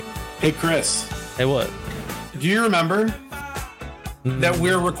Hey, Chris. Hey, what? Do you remember that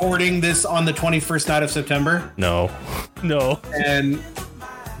we're recording this on the 21st night of September? No. And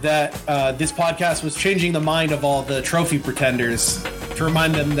that this podcast was changing the mind of all the trophy pretenders to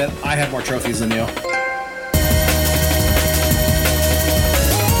remind them that I have more trophies than you.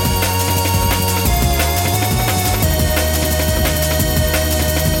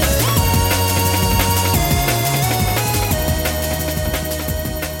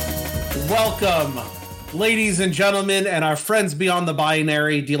 Welcome, ladies and gentlemen, and our friends beyond the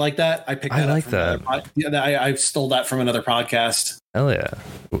binary. Do you like that? I picked that I like up from that. I stole that from another podcast. Hell yeah.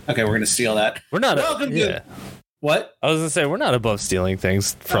 Okay, we're going to steal that. We're not. Welcome to what? I was going to say, we're not above stealing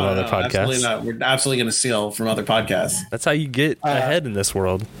things from other podcasts. Absolutely not. We're absolutely going to steal from other podcasts. That's how you get ahead in this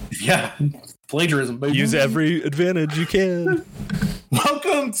world. Yeah. Plagiarism, baby. Use every advantage you can.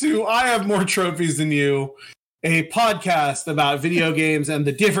 Welcome to I Have More Trophies Than You, a podcast about video games and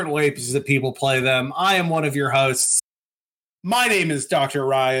the different ways that people play them. I am one of your hosts. My name is Dr.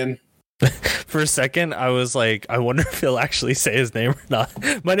 Ryan. For a second, I was like, I wonder if he'll actually say his name or not.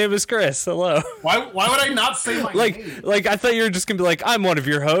 My name is Chris. Hello. Why would I not say my name? Like, I thought you were just going to be like, I'm one of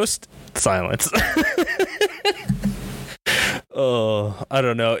your hosts. Silence. Oh, I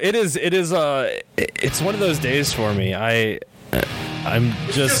don't know. It's one of those days for me. I'm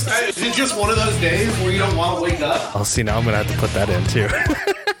just is it just one of those days where you don't want to wake up? I'll see. Now I'm gonna have to put that in too.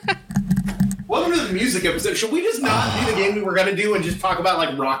 Welcome to the music episode. Should we just not do the game we were gonna do and just talk about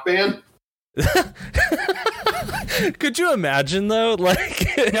like Rock Band? Could you imagine though? Like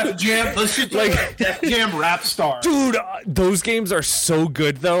Def Jam, let's just like Def Jam Rap Star. Dude, those games are so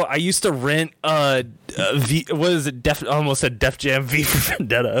good though. I used to rent almost said Def Jam V for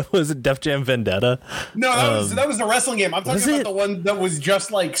Vendetta. Was it Def Jam Vendetta? No, that was the wrestling game. I'm talking about the one that was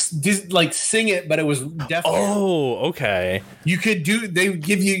just like Sing It, but it was Def Jam. Oh, okay. You could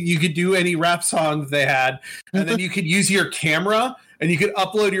do any rap song they had, and then you could use your camera and you could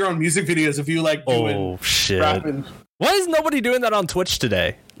upload your own music videos if you like doing rapping. Why is nobody doing that on Twitch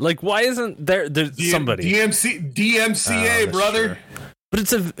today? Like, why isn't there's somebody? DMCA, brother. Sure. But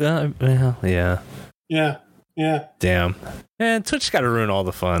it's yeah. Damn. Man, Twitch got to ruin all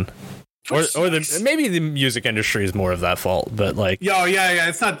the fun. Or maybe the music industry is more of that fault, but like... Yeah.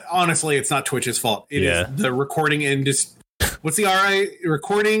 It's not Twitch's fault. It is the recording industry. What's the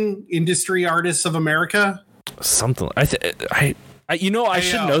Recording Industry Artists of America? Something. I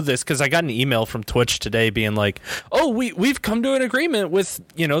should know this because I got an email from Twitch today being like, "Oh, we've come to an agreement with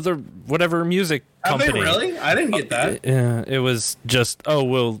the whatever music company." Have they really? I didn't get that. Yeah, it was just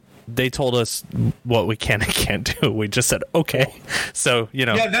they told us what we can and can't do. We just said okay. So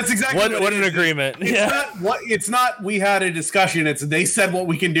yeah, that's exactly what an agreement. It's not. We had a discussion. It's they said what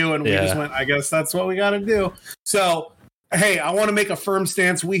we can do, and we just went. I guess that's what we got to do. So. Hey, I want to make a firm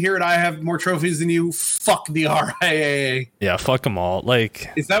stance. We here at I Have More Trophies Than You. Fuck the RIAA. Yeah, fuck them all.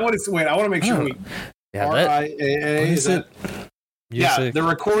 Like, is that what it's? Wait, I want to make sure RIAA is it? Yeah, the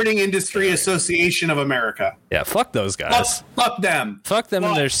Recording Industry Association of America. Yeah, fuck those guys. Fuck them. Fuck them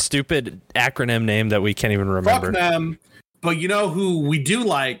and their stupid acronym name that we can't even remember. Fuck them. But you know who we do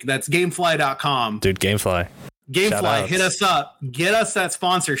like? That's Gamefly.com. Dude, Gamefly. Gamefly, hit us up. Get us that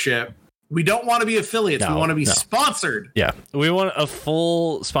sponsorship. We don't want to be affiliates. We want to be sponsored. Yeah. We want a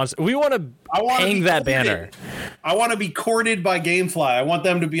full sponsor. We want to hang that banner. I want to be courted by Gamefly. I want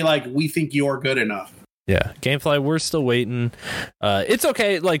them to be like, we think you're good enough. Yeah. Gamefly, we're still waiting. It's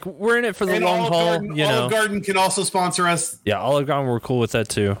okay. Like, we're in it for the long haul. Olive Garden can also sponsor us. Yeah, Olive Garden, we're cool with that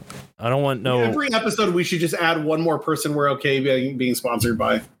too. I don't want Every episode, we should just add one more person we're okay being sponsored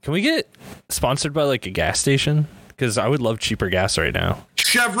by. Can we get sponsored by like a gas station? Because I would love cheaper gas right now.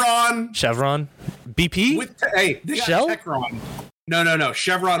 Chevron, BP. They got Shell. Techron. No.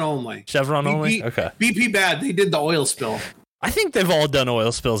 Chevron only. BP, okay. BP bad. They did the oil spill. I think they've all done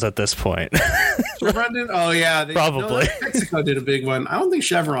oil spills at this point. Chevron did? Oh yeah, probably. Mexico did a big one. I don't think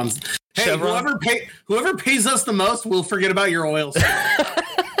Chevron's. Hey, whoever pays us the most, we'll forget about your oil spill.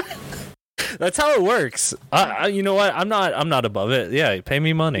 That's how it works. You know what? I'm not above it. Yeah, pay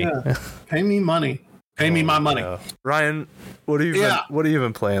me money. Yeah. Pay me money. Pay me my money. Ryan, what have you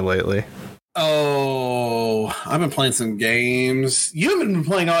been playing lately? Oh, I've been playing some games. You haven't been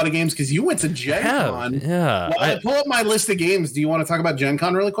playing a lot of games because you went to Gen Con. Yeah. Well, I pull up my list of games. Do you want to talk about Gen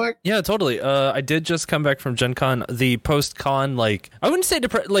Con really quick? Yeah, totally. I did just come back from Gen Con. The post-con, like, I wouldn't say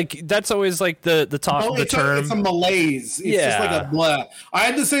like that's always like the top the term. It's a malaise. It's just like a blah. I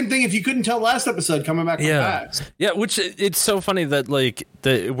had the same thing, if you couldn't tell last episode, coming back from PAX. Yeah, which it's so funny that like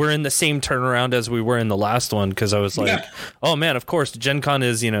we're in the same turnaround as we were in the last one, because I was like, oh man, of course, Gen Con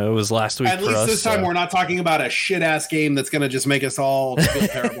is, it was last weekend. At least this time we're not talking about a shit ass game that's going to just make us all feel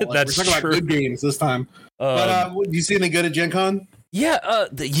terrible. Like, That's we're talking true. about good games this time. But do you see anything good at Gen Con? Yeah,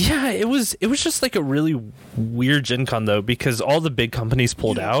 it was just like a really weird Gen Con though, because all the big companies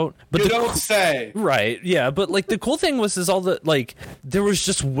pulled out. But you don't say. Right, yeah, but like the cool thing was all the like there was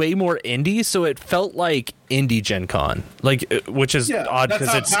just way more indie, so it felt like indie Gen Con, like which is odd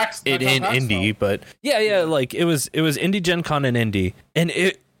because it's in indie, but yeah, like it was indie Gen Con and indie, and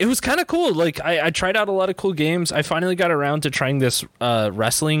it was kind of cool. Like I tried out a lot of cool games. I finally got around to trying this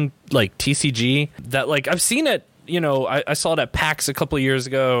wrestling like TCG that like I've seen it. You know, I saw it at PAX a couple of years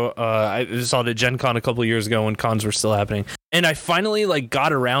ago. I saw it at Gen Con a couple of years ago when cons were still happening. And I finally like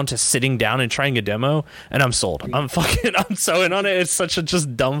got around to sitting down and trying a demo, and I'm sold. I'm so in on it. It's such a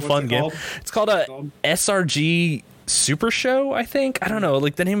just dumb fun game. It's called a SRG Super Show, I think. I don't know.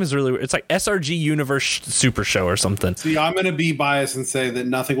 Like the name is really weird. It's like SRG Universe Super Show or something. See, I'm going to be biased and say that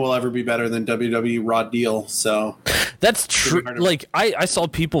nothing will ever be better than WWE Raw Deal. So that's true. Like I saw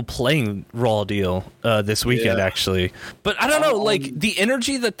people playing Raw Deal this weekend actually, but I don't know. Like the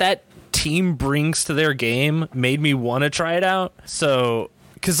energy that team brings to their game made me want to try it out. So.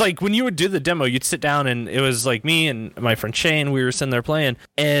 Because, like, when you would do the demo, you'd sit down and it was, like, me and my friend Shane, we were sitting there playing.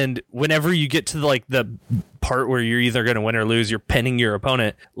 And whenever you get to, like, the part where you're either going to win or lose, you're pinning your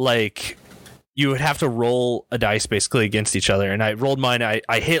opponent, like, you would have to roll a dice basically against each other. And I rolled mine.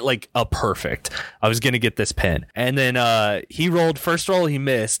 I hit, like, a perfect. I was going to get this pin. And then he rolled first roll, he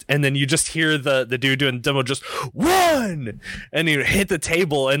missed. And then you just hear the dude doing the demo just, 1! And he hit the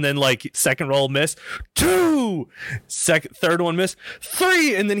table. And then, like, second roll, missed. 2! Third one, missed.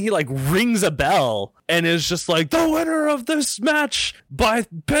 3! And then he, like, rings a bell. And is just like, the winner of this match by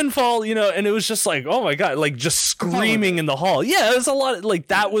pinfall, you know. And it was just like, oh, my God. Like, just screaming in the hall. Yeah, it was a lot. Like,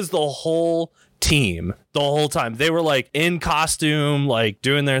 that was the whole team the whole time. They were like in costume, like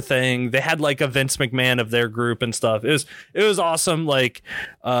doing their thing. They had like a Vince McMahon of their group and stuff. It was awesome, like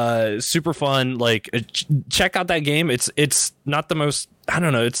super fun. Like check out that game. It's not the most, I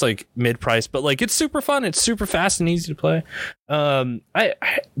don't know, it's like mid-price, but like it's super fun. It's super fast and easy to play.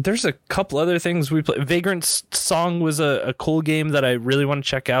 There's a couple other things we play. Vagrant's Song was a cool game that I really want to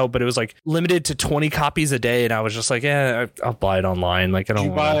check out, but it was like limited to 20 copies a day, and I was just like, I'll buy it online. Like I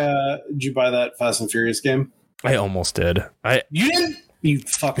don't. Did you buy that Fast and Furious game? I almost did. You didn't? You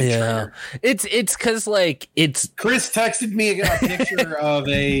fucking traitor. It's because like it's Chris texted me a picture of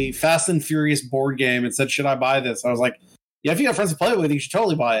a Fast and Furious board game and said, "Should I buy this?" I was like, "Yeah, if you have friends to play it with, you should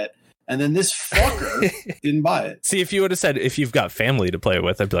totally buy it." And then this fucker didn't buy it. See, if you would have said if you've got family to play it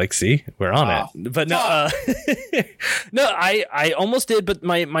with, I'd be like, "See, we're on it." But no, no, I almost did. But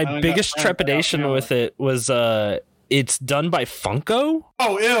my biggest trepidation with it was it's done by Funko.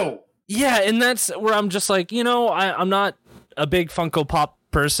 Oh, ew. Yeah, and that's where I'm just like, I'm not a big Funko Pop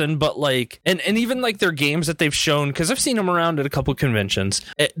person, but like, and even like their games that they've shown, because I've seen them around at a couple conventions,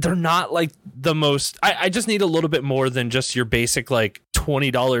 they're not like the most. I just need a little bit more than just your basic like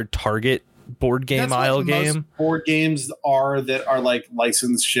 $20 Target board game aisle game. Most board games are like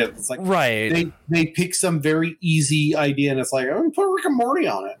licensed shit. It's like right. They pick some very easy idea and it's like, I'm gonna put Rick and Morty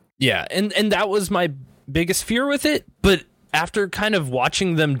on it. Yeah, and that was my biggest fear with it, but after kind of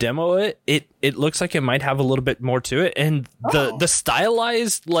watching them demo it looks like it might have a little bit more to it. And the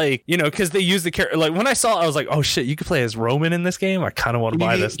stylized, like, because they use the character, like when I saw it, I was like, oh shit, you could play as Roman in this game. I kind of want to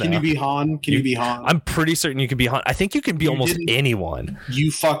buy this now. Can you be Han? Can you be Han? I'm pretty certain you can be Han. I think you can be almost anyone. You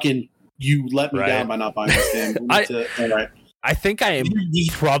let me down by not buying this game. All right. I think I am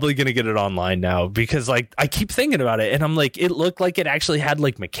probably going to get it online now because like I keep thinking about it and I'm like, it looked like it actually had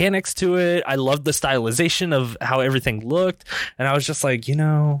like mechanics to it. I loved the stylization of how everything looked. And I was just like,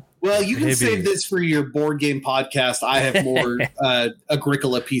 well, you can save this for your board game podcast. I have more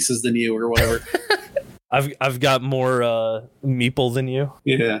Agricola pieces than you or whatever. I've got more meeple than you.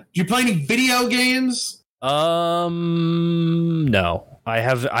 Yeah. Do you play any video games? No. I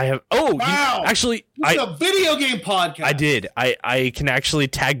have. Oh, wow! Actually, it's a video game podcast. I did. I can actually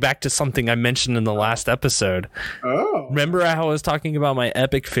tag back to something I mentioned in the last episode. Oh, remember how I was talking about my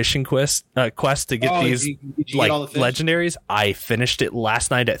epic fishing quest to get these did you like get all the fish? Legendaries? I finished it last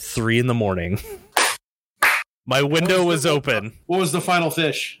night at 3 a.m. My window was open. What was the final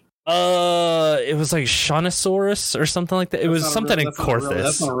fish? It was like Shawnosaurus or something like that. It was something in Corthus.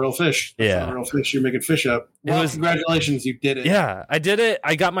 That's not a real fish. That's not a real fish. You're making fish up. Well, congratulations, you did it. Yeah, I did it.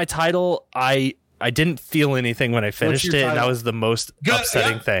 I got my title. I didn't feel anything when I finished it, and that was the most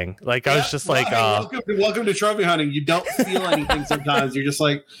upsetting thing. Like I was just like, welcome to trophy hunting. You don't feel anything sometimes. You're just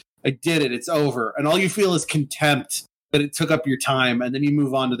like, I did it. It's over, and all you feel is contempt that it took up your time, and then you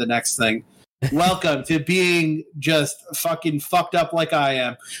move on to the next thing. Welcome to being just fucking fucked up like I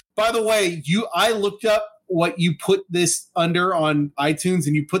am. By the way, I looked up what you put this under on iTunes,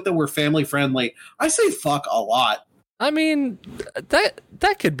 and you put that we're family friendly. I say fuck a lot. I mean,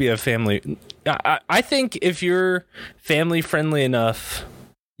 that could be a family. I think if you're family friendly enough,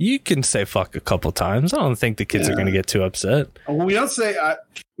 you can say fuck a couple times. I don't think the kids are going to get too upset. Well, we don't say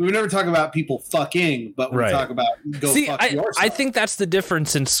we would never talk about people fucking, but we talk about fuck yourself. I think that's the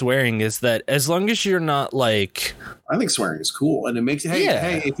difference in swearing, is that as long as you're not like, I think swearing is cool, and it makes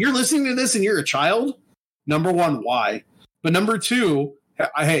hey, if you're listening to this and you're a child, number one, why? But number two,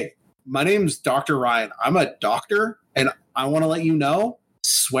 hey, my name's Dr. Ryan. I'm a doctor, and I want to let you know,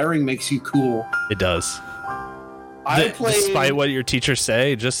 swearing makes you cool. It does. Despite what your teachers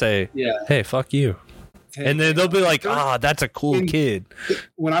say, just say, hey, fuck you. Hey, and then they'll be like, that's a cool kid.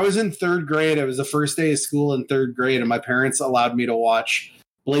 When I was in third grade, it was the first day of school in third grade, and my parents allowed me to watch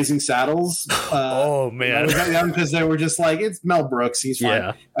Blazing Saddles. Oh, man. Because they were just like, it's Mel Brooks. He's fine.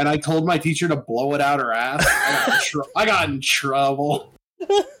 Yeah. And I told my teacher to blow it out her ass. I got in trouble.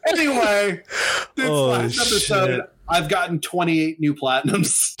 Anyway, this last episode, I've gotten 28 new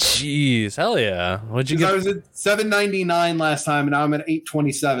platinums. Jeez, hell yeah. What'd you get? I was at 799 last time, and now I'm at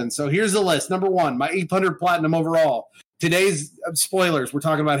 827. So here's the list. Number one, my 800 platinum overall. Today's spoilers, we're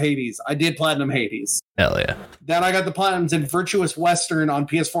talking about Hades. I did platinum Hades. Hell yeah. Then I got the platinums in Virtuous Western on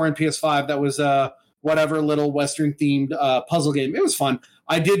PS4 and PS5. That was whatever little Western themed puzzle game. It was fun.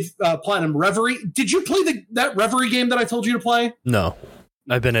 I did platinum Reverie. Did you play that Reverie game that I told you to play? No.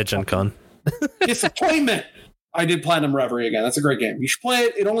 I've been at Gen Con. Disappointment. I did platinum Reverie again. That's a great game. You should play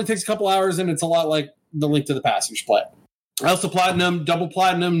it. It only takes a couple hours, and it's a lot like The Link to the Past. You should play it. I also double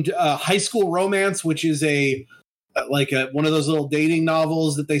platinumed High School Romance, which is one of those little dating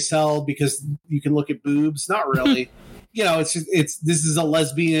novels that they sell because you can look at boobs. Not really. This is a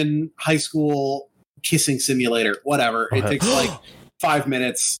lesbian high school kissing simulator. Whatever. It takes like 5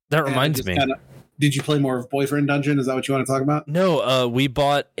 minutes. That reminds me. Did you play more of Boyfriend Dungeon? Is that what you want to talk about? No, we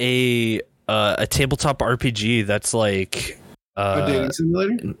bought a tabletop RPG that's like a dating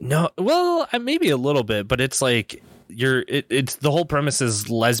simulator. No, well, maybe a little bit, but it's like it's the whole premise is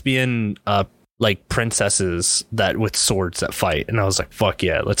lesbian like princesses that with swords that fight, and I was like, fuck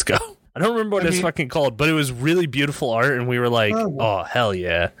yeah, let's go. I don't remember what it's fucking called, but it was really beautiful art, and we were like, oh hell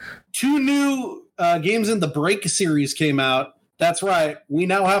yeah. 2 new games in the Break series came out. That's right. We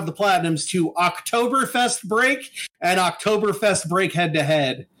now have the platinums to Oktoberfest Break and Oktoberfest Break Head to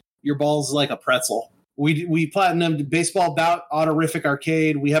Head. Your ball's like a pretzel. We platinumed Baseball Bout Autorific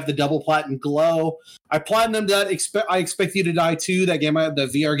Arcade. We have the double platinum Glow. I platinumed that. I Expect You to Die Too. That game, the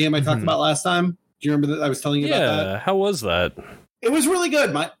VR game I talked about last time. Do you remember that I was telling you about that? Yeah. How was that? It was really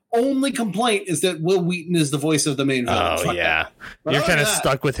good. My only complaint is that Will Wheaton is the voice of the main villain. Oh yeah, you're kind of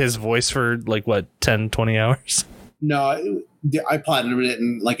stuck with his voice for like what 10, 20 hours. No, I platinumed it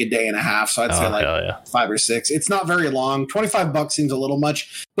in like a day and a half, so I'd say like 5 or 6. It's not very long. $25 seems a little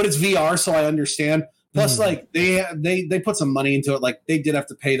much, but it's VR, so I understand. Plus, like they put some money into it. Like they did have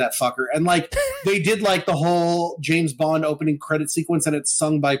to pay that fucker, and like they did like the whole James Bond opening credit sequence, and it's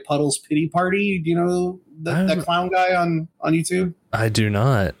sung by Puddle's Pity Party. Do you know that clown guy on YouTube? I do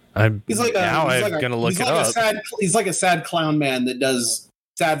not. I'm gonna look it up. He's like a sad clown man that does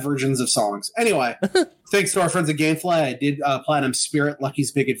sad versions of songs. Anyway, thanks to our friends at Gamefly, I did platinum Spirit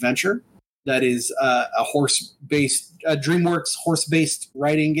Lucky's Big Adventure. That is a horse-based, DreamWorks horse-based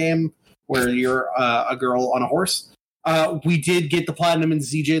writing game where you're a girl on a horse. We did get the platinum in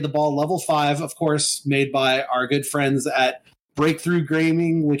ZJ the Ball Level 5, of course, made by our good friends at Breakthrough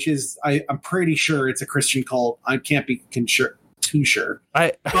Gaming, which is, I'm pretty sure it's a Christian cult. I can't be too sure.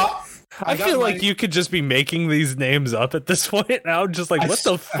 I feel like you could just be making these names up at this point now. Just like, what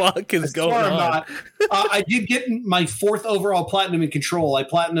the fuck is going on? I did get my 4th overall platinum in Control. I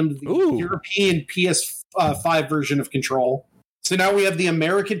platinumed the European PS5 version of Control. So now we have the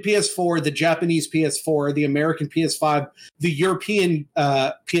American PS4, the Japanese PS4, the American PS5, the European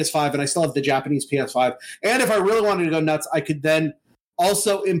PS5, and I still have the Japanese PS5. And if I really wanted to go nuts, I could then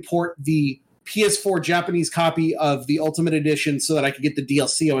also import the PS4 Japanese copy of the Ultimate Edition so that I could get the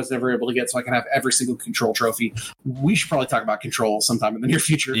DLC I was never able to get, so I can have every single Control trophy. We should probably talk about Control sometime in the near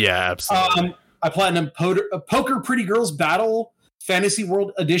future. Yeah, absolutely. I platinumed Poker Pretty Girls Battle Fantasy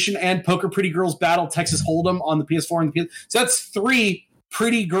World Edition and Poker Pretty Girls Battle Texas Hold'em on the PS4 and the PS. So that's 3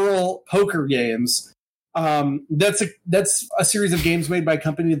 pretty girl poker games. That's a series of games made by a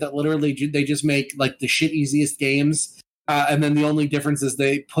company that literally they just make like the shit easiest games. And then the only difference is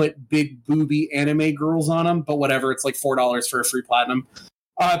they put big booby anime girls on them, but whatever. It's like $4 for a free platinum.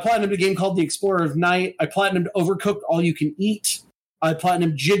 I platinumed a game called The Explorer of Night. I platinumed Overcooked All You Can Eat. I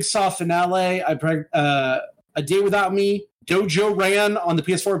platinum Jigsaw Finale. A Day Without Me. Dojo Ran on the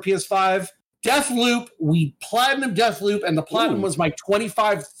PS4 and PS5. Deathloop. We platinum Deathloop, and the platinum was my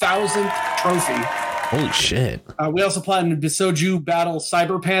 25,000th trophy. Holy shit. We also platinum Bisoju Battle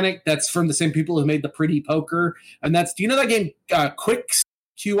Cyber Panic. That's from the same people who made the Pretty Poker. And do you know that game, Quix?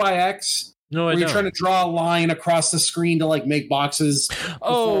 QIX? No, where you're trying to draw a line across the screen to like make boxes.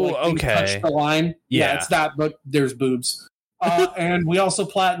 Oh, okay. Touch the line. Yeah, it's that, but there's boobs. And we also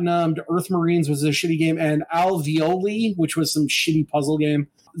platinumed Earth Marines, was a shitty game, and Alveoli, which was some shitty puzzle game.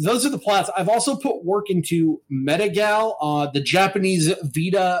 Those are the plats. I've also put work into Metagal, the Japanese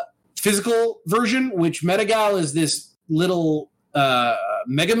Vita physical version, which Metagal is this little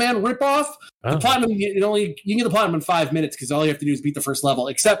Mega Man ripoff. The platinum, you can get the platinum in 5 minutes because all you have to do is beat the first level.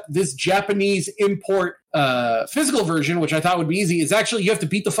 Except this Japanese import physical version, which I thought would be easy, is actually you have to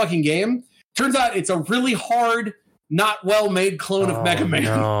beat the fucking game. Turns out it's a really hard, not well made clone of Mega Man.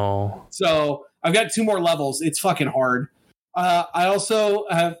 No. So I've got 2 more levels. It's fucking hard. I also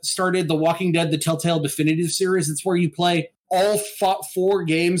have started The Walking Dead: The Telltale Definitive Series. It's where you play all 4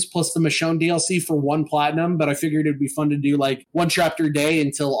 games plus the Michonne DLC for 1 platinum, but I figured it'd be fun to do like 1 chapter a day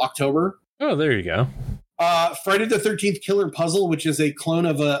until October. Oh, there you go. Friday the 13th Killer Puzzle, which is a clone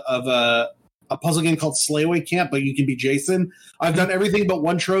of a puzzle game called Slayaway Camp, but you can be Jason. I've done everything but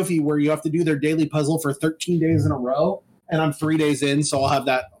 1 trophy where you have to do their daily puzzle for 13 days in a row, and I'm 3 days in, so I'll have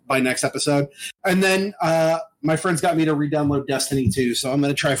that by next episode. And then my friends got me to re-download Destiny 2, so I'm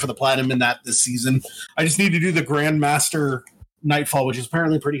going to try for the platinum in that this season. I just need to do the Grandmaster Nightfall, which is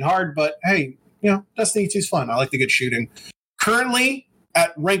apparently pretty hard, but hey, Destiny 2 is fun. I like the good shooting. Currently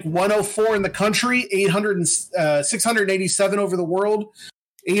at rank 104 in the country, 687 over the world,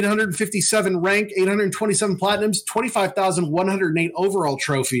 857 rank, 827 platinums, 25,108 overall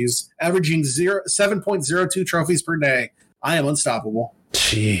trophies, averaging 7.02 trophies per day. I am unstoppable.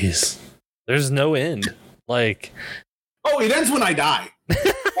 Jeez. There's no end. Like, it ends when I die.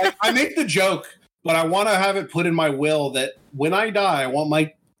 I make the joke, but I want to have it put in my will that when I die, I want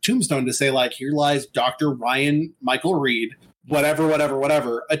my tombstone to say, like, here lies Dr. Ryan Michael Reed,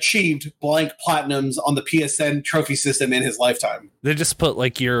 whatever, achieved blank platinums on the PSN trophy system in his lifetime. They just put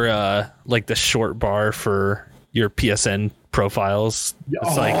like your like the short bar for your PSN profiles.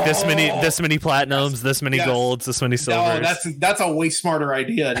 It's like this many platinums, this many golds, this many silvers. No, that's a way smarter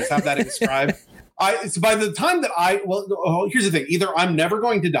idea. Just have that inscribed. It's by the time that here's the thing: either I'm never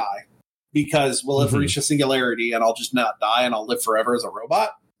going to die because we'll have reached a singularity and I'll just not die and I'll live forever as a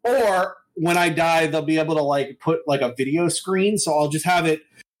robot, or when I die, they'll be able to like put like a video screen. So I'll just have it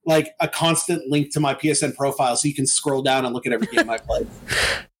like a constant link to my PSN profile, so you can scroll down and look at every game I played.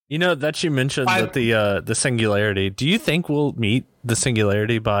 You know that you mentioned that the singularity. Do you think we'll meet the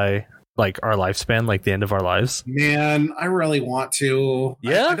singularity by like our lifespan, like the end of our lives? Man, I really want to.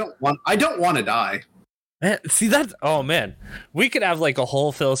 Yeah, I don't want to die. Man, see that? Oh man, we could have like a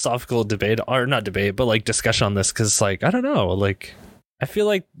whole philosophical debate, or not debate, but like discussion on this, because like I don't know, like I feel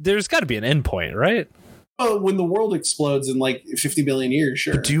like there's got to be an end point, right? Oh, when the world explodes in like 50 billion years,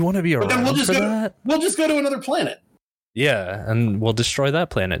 sure. But do you want to be around for that? We'll just go to another planet. Yeah, and we'll destroy that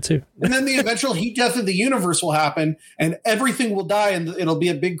planet too. And then the eventual heat death of the universe will happen, and everything will die, and it'll be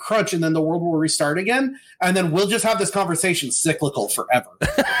a big crunch, and then the world will restart again, and then we'll just have this conversation cyclical forever.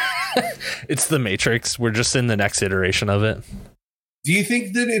 It's the Matrix. We're just in the next iteration of it. Do you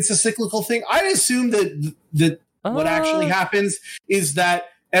think that it's a cyclical thing? I assume that what actually happens is that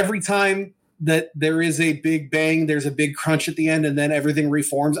every time that there is a big bang, there's a big crunch at the end, and then everything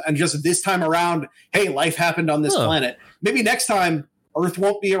reforms. And just this time around, hey, life happened on this planet. Maybe next time Earth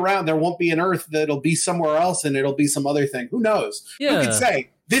won't be around. There won't be an Earth. That'll be somewhere else, and it'll be some other thing. Who knows? Yeah. Who could say?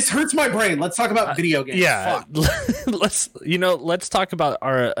 This hurts my brain. Let's talk about video games. Yeah, let's talk about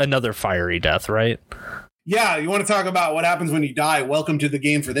another fiery death, right? Yeah, you want to talk about what happens when you die? Welcome to the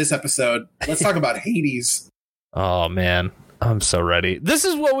game for this episode. Let's talk about Hades. Oh man, I'm so ready. This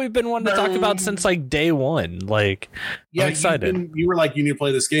is what we've been wanting to talk about since like day one. Like, yeah, I'm excited. You were like, you need to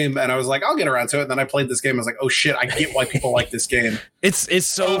play this game, and I was like, I'll get around to it. And then I played this game. I was like, oh shit, I get why people like this game. It's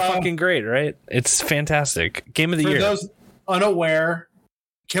so fucking great, right? It's fantastic. Game of the year. For those unaware,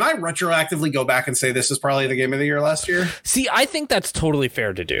 can I retroactively go back and say this is probably the game of the year last year? See, I think that's totally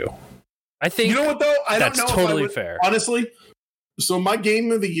fair to do. I think, you know what though? I don't know. That's totally fair. Honestly. So my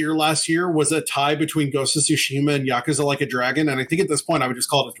game of the year last year was a tie between Ghost of Tsushima and Yakuza Like a Dragon, and I think at this point I would just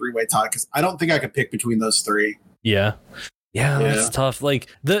call it a 3-way tie because I don't think I could pick between those three. Yeah, that's tough. Like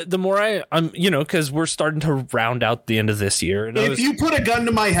the more I'm because we're starting to round out the end of this year. And if you put a gun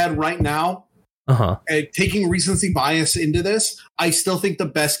to my head right now taking recency bias into this, I still think the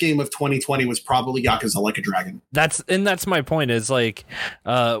best game of 2020 was probably Yakuza Like a Dragon. That's my point. Is like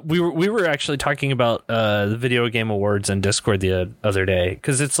we were actually talking about the Video Game Awards in Discord the other day,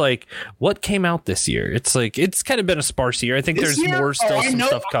 because it's like, what came out this year? It's like, it's kind of been a sparse year. I think there's more still some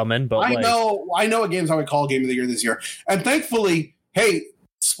stuff coming, but I know what games I would call Game of the Year this year, and thankfully, hey,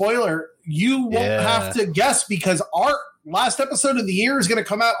 spoiler, you won't have to guess, because our last episode of the year is going to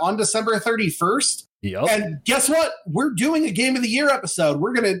come out on December 31st. Yep. And guess what? We're doing a Game of the Year episode.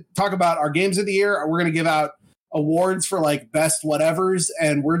 We're going to talk about our games of the year. We're going to give out awards for like best whatevers,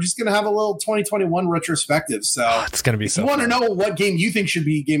 and we're just going to have a little 2021 retrospective. So it's going to be if you want to know what game you think should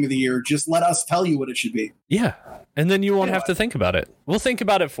be Game of the Year, just let us tell you what it should be. Yeah. And then you won't have to think about it. We'll think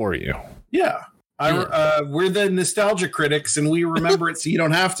about it for you. Yeah. We're the nostalgia critics, and we remember it so you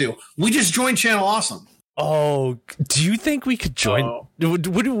don't have to. We just joined Channel Awesome. Oh, do you think we could join?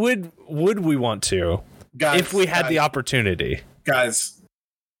 Would we want to, guys, if we had the opportunity? Guys,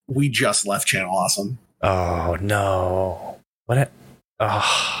 we just left Channel Awesome. Oh no! What?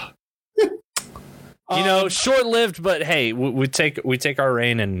 Short-lived, but hey, we take our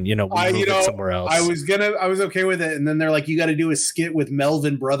reign and we move it somewhere else. I was okay with it, and then they're like, you got to do a skit with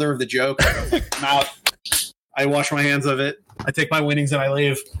Melvin, brother of the joke. Out. I wash my hands of it. I take my winnings and I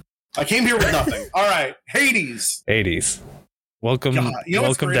leave. I came here with nothing. All right, Hades. Welcome,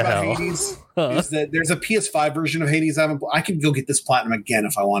 welcome to hell. Hades is that there's a PS5 version of Hades. I can go get this platinum again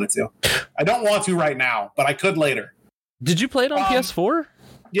if I wanted to. I don't want to right now, but I could later. Did you play it on PS4?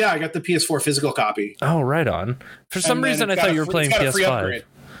 Yeah, I got the PS4 physical copy. Oh, right on. For some reason, I thought you were playing PS5.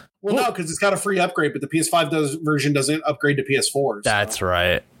 Well, no, because it's got a free upgrade, but the PS5 version doesn't upgrade to PS4. So. That's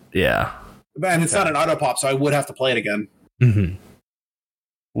right. Yeah. And it's not an auto pop, so I would have to play it again. Mm-hmm.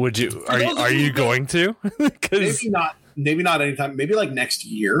 Would you? Are you going to? Maybe not anytime. Maybe like next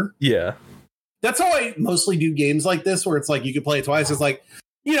year. Yeah. That's how I mostly do games like this, where it's like you can play it twice. It's like,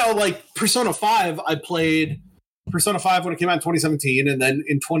 like Persona 5. I played Persona 5 when it came out in 2017, and then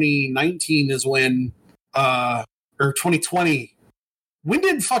in 2019 is when, or 2020. When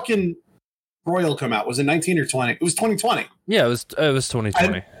did fucking Royal come out? Was it 19 or 20? It was 2020. Yeah, it was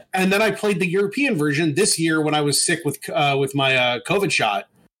 2020. And then I played the European version this year when I was sick with my COVID shot.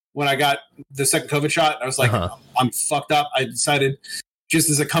 When I got the second COVID shot, I was like, I'm fucked up. I decided, just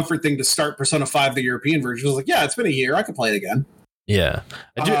as a comfort thing, to start Persona 5, the European version. I was like, yeah, it's been a year. I could play it again. Yeah.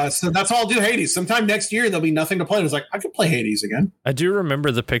 So that's all I'll do Hades. Sometime next year, there'll be nothing to play. I was like, I could play Hades again. I do remember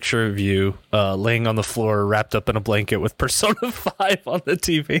the picture of you laying on the floor, wrapped up in a blanket with Persona 5 on the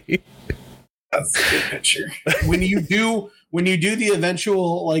TV. That's a good picture. When you do the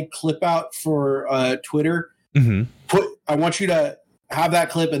eventual like clip out for Twitter, I want you to have that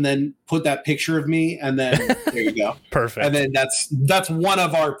clip and then put that picture of me, and then there you go. Perfect. And then that's one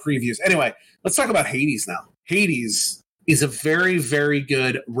of our previews. Anyway, let's talk about Hades now. Hades is a very, very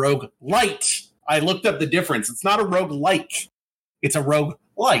good roguelite. I looked up the difference. It's not a roguelike. It's a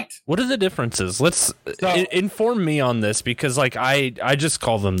roguelite. What are the differences? Let's inform me on this, because like I just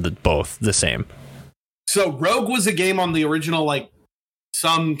call them both the same. So Rogue was a game on the original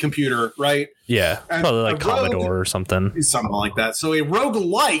some computer, right? Yeah, and probably like Commodore or something like that. So a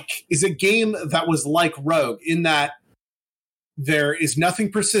roguelike is a game that was like Rogue in that there is nothing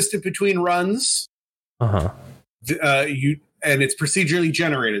persistent between runs. And it's procedurally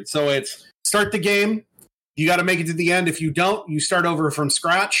generated. So it's start the game, you got to make it to the end. If you don't, you start over from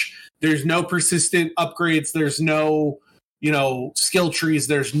scratch. There's no persistent upgrades. There's no skill trees.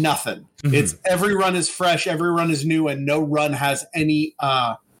 There's nothing. It's every run is fresh, every run is new, and no run has any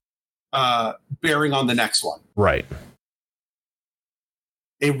bearing on the next one. Right.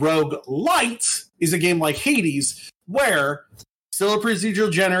 A roguelite is a game like Hades, where still a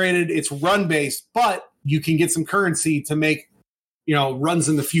procedural generated, it's run based, but you can get some currency to make runs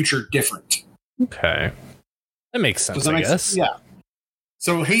in the future different. Okay, that makes sense. I guess. Yeah.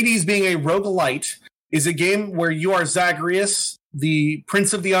 So Hades, being a roguelite, is a game where you are Zagreus, the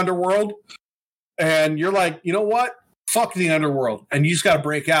prince of the underworld, and you're like, you know what? Fuck the underworld. And you just got to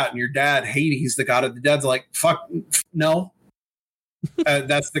break out. And your dad, Hades, the god of the dead's like, fuck, no.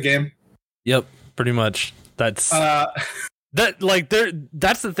 That's the game. Yep, pretty much. That's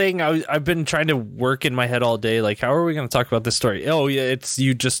that's the thing I've been trying to work in my head all day. Like, how are we going to talk about this story? Oh, yeah, it's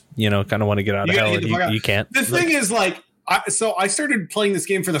you just, kind of want to get out of hell and you can't. The thing is, so I started playing this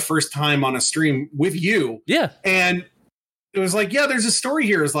game for the first time on a stream with you. Yeah. And it was like, yeah, there's a story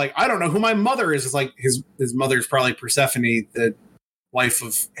here. It's like, I don't know who my mother is. It's like his mother's probably Persephone, the wife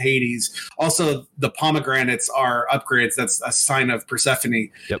of Hades. Also, the pomegranates are upgrades. That's a sign of Persephone.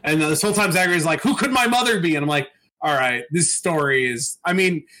 Yep. And this whole time Zachary is like, who could my mother be? And I'm like, all right, this story is, I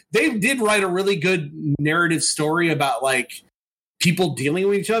mean, they did write a really good narrative story about like people dealing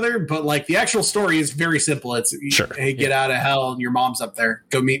with each other, but like the actual story is very simple. It's, hey, get out of hell and your mom's up there.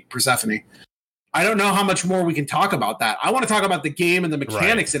 Go meet Persephone. I don't know how much more we can talk about that. I want to talk about the game and the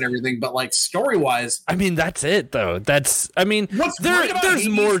mechanics and everything, but like story wise, I mean, that's it though. There's Hades,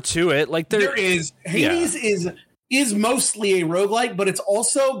 more to it. Like there is. Hades is mostly a roguelike, but it's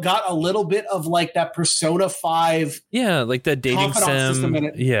also got a little bit of like that Persona 5. Yeah, like that dating sim. In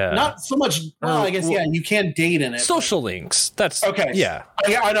it. Yeah. Not so much. Well, I guess, you can date in it. Social links. That's okay. Yeah.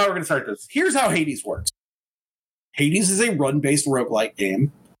 I know we're going to start this. Here's how Hades works. Hades is a run-based roguelike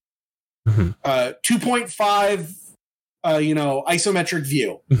game. 2.5, isometric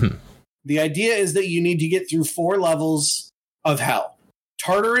view. The idea is that you need to get through 4 levels of hell: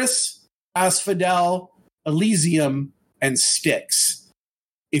 Tartarus, Asphodel, Elysium, and Styx.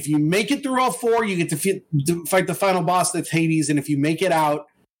 If you make it through all 4, you get to fight the final boss, that's Hades, and if you make it out,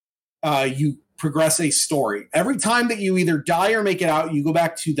 you progress a story. Every time that you either die or make it out, you go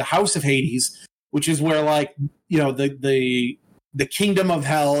back to the House of Hades, which is where like the kingdom of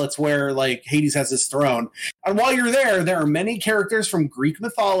hell. It's where like Hades has his throne. And while you're there are many characters from Greek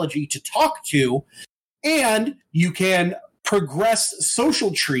mythology to talk to, and you can progress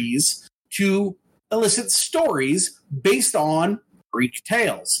social trees to elicit stories based on Greek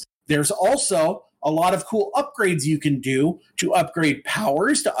tales. There's also a lot of cool upgrades you can do to upgrade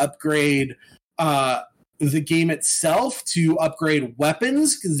powers, to upgrade the game itself, to upgrade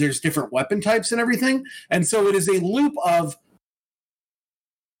weapons, because there's different weapon types and everything. And so it is a loop of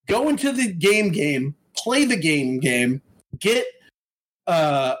go into the game, play the game, get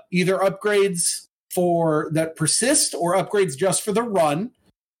either upgrades for that persist or upgrades just for the run,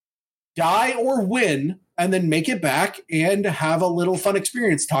 die or win, and then make it back and have a little fun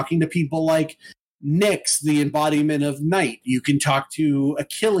experience talking to people like Nyx, the embodiment of night. You can talk to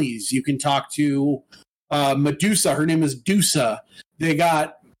Achilles. You can talk to Medusa. Her name is Dusa. They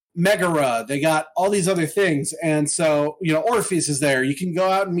got Megara, they got all these other things. And so, Orpheus is there. You can go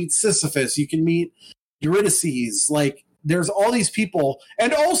out and meet Sisyphus. You can meet Eurydice. Like, there's all these people.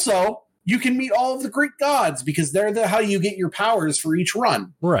 And also, you can meet all of the Greek gods because they're how you get your powers for each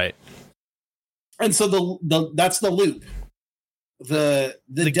run. Right. And so that's the loop. The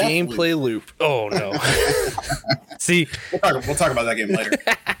gameplay loop. Oh, no. See? We'll talk about that game later.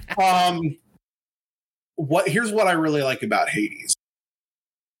 Here's what I really like about Hades.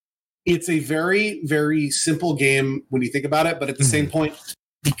 It's a very, very simple game when you think about it, but at the same point,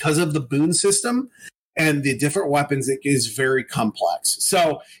 because of the boon system and the different weapons, it is very complex.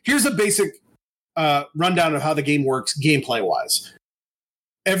 So here's a basic rundown of how the game works gameplay-wise.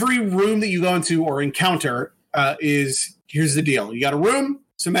 Every room that you go into or encounter here's the deal. You got a room,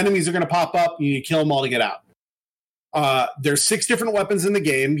 some enemies are going to pop up, you need to kill them all to get out. There's 6 different weapons in the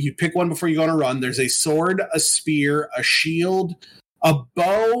game. You pick one before you go on a run. There's a sword, a spear, a shield, a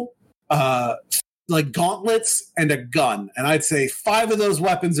bow, like gauntlets, and a gun. And I'd say 5 of those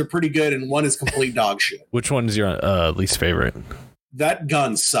weapons are pretty good and 1 is complete dog shit. Which one is your least favorite? That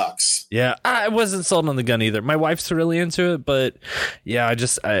gun sucks. Yeah, I wasn't sold on the gun either. My wife's really into it, but yeah,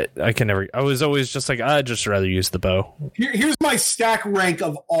 I can never. I was always just like, I'd just rather use the bow. Here's my stack rank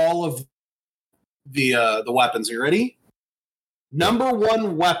of all of the weapons. Are you ready? Number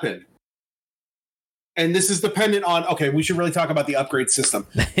 1 weapon. And this is dependent on, okay, we should really talk about the upgrade system.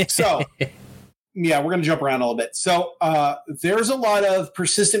 So, yeah, we're going to jump around a little bit. So, there's a lot of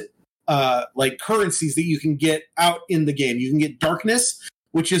persistent, like currencies that you can get out in the game. You can get darkness,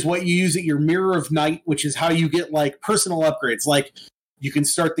 which is what you use at your Mirror of Night, which is how you get like personal upgrades. Like you can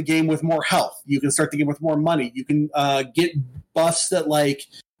start the game with more health. You can start the game with more money. You can get buffs that like,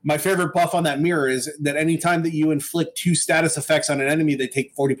 my favorite buff on that mirror is that anytime that you inflict 2 status effects on an enemy, they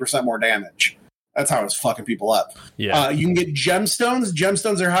take 40% more damage. That's how it's fucking people up. Yeah. You can get gemstones.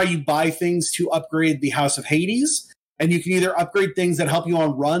 Gemstones are how you buy things to upgrade the House of Hades. And you can either upgrade things that help you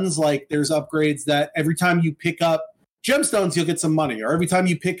on runs. Like there's upgrades that every time you pick up gemstones, you'll get some money. Or every time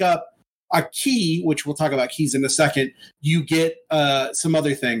you pick up a key, which we'll talk about keys in a second, you get some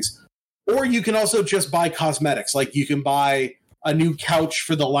other things. Or you can also just buy cosmetics. Like you can buy a new couch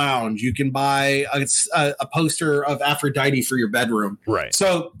for the lounge. You can buy a poster of Aphrodite for your bedroom. Right.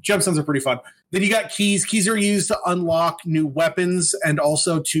 So gemstones are pretty fun. Then you got keys. Keys are used to unlock new weapons and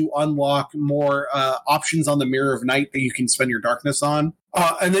also to unlock more options on the Mirror of Night that you can spend your darkness on.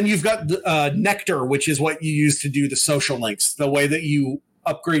 And then you've got nectar, which is what you use to do the social links. The way that you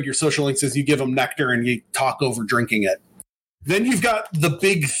upgrade your social links is you give them nectar and you talk over drinking it. Then you've got the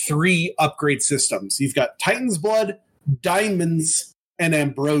big 3 upgrade systems. You've got Titan's Blood, Diamonds, and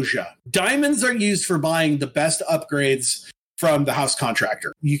ambrosia. Diamonds are used for buying the best upgrades from the house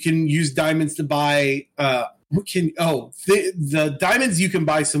contractor. You can use diamonds to buy the diamonds, you can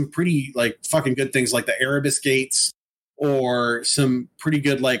buy some pretty like fucking good things like the Erebus gates or some pretty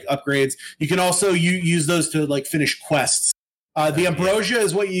good like upgrades. You can also use those to like finish quests. The ambrosia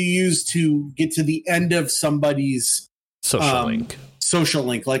is what you use to get to the end of somebody's social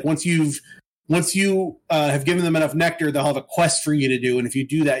link. Like once you have given them enough nectar, they'll have a quest for you to do. And if you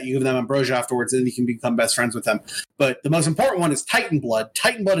do that, you give them ambrosia afterwards, and then you can become best friends with them. But the most important one is Titan Blood.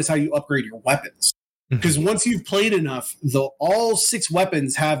 Titan Blood is how you upgrade your weapons. Because once you've played enough, all 6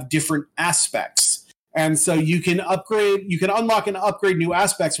 weapons have different aspects. And so you can unlock and upgrade new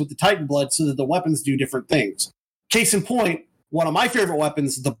aspects with the Titan Blood so that the weapons do different things. Case in point, one of my favorite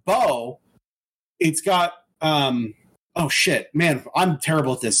weapons, the bow, it's got, oh shit, man, I'm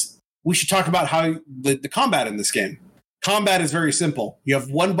terrible at this. We should talk about how the combat in this game. Combat is very simple. You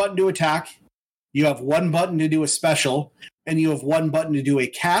have one button to attack, you have one button to do a special, and you have one button to do a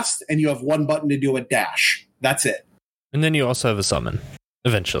cast, and you have one button to do a dash. That's it. And then you also have a summon,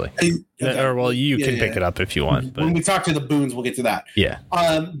 eventually. Okay. Or, well, you can pick it up if you want. But... when we talk to the boons, we'll get to that. Yeah.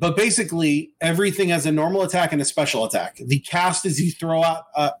 But basically, everything has a normal attack and a special attack. The cast is you throw out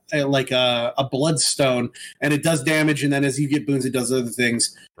a bloodstone, and it does damage, and then as you get boons, it does other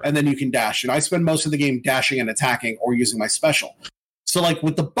things, and then you can dash. And I spend most of the game dashing and attacking or using my special. So, like,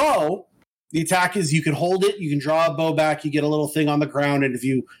 with the bow... the attack is you can hold it, you can draw a bow back, you get a little thing on the ground, and if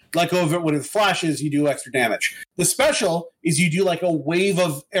you let go of it when it flashes, you do extra damage. The special is you do like a wave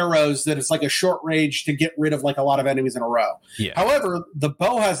of arrows that it's like a short range to get rid of like a lot of enemies in a row. Yeah. However, the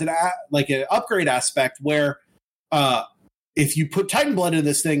bow has an upgrade aspect where if you put Titan Blood in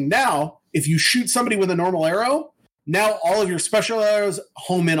this thing, now if you shoot somebody with a normal arrow, now all of your special arrows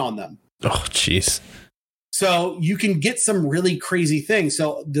home in on them. Oh, jeez. So you can get some really crazy things.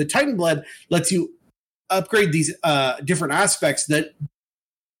 So the Titan Blood lets you upgrade these different aspects that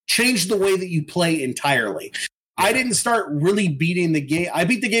change the way that you play entirely. I didn't start really beating the game. I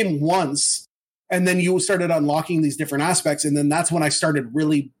beat the game once, and then you started unlocking these different aspects, and then that's when I started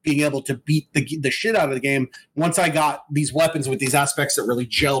really being able to beat the shit out of the game once I got these weapons with these aspects that really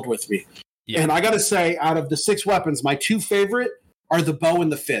gelled with me. Yeah. And I got to say, out of the 6 weapons, my 2 favorite are the bow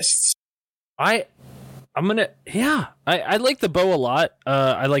and the fists. I like the bow a lot.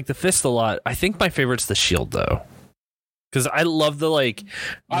 I like the fist a lot. I think my favorite's the shield, though. Because I love the, like,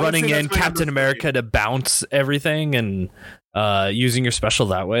 running in Captain America to bounce everything and using your special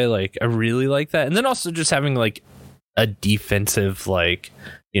that way. Like, I really like that. And then also just having, like, a defensive, like,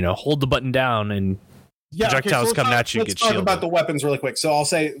 hold the button down and projectiles coming at you, get shielded. Let's talk about the weapons really quick. So I'll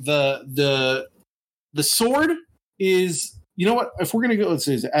say the sword is... you know what? If we're going to go, let's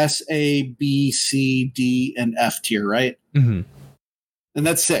say S, A, B, C, D, and F tier, right? Mm-hmm. And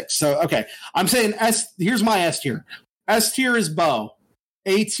that's 6. So, okay. I'm saying S. Here's my S tier. S tier is bow.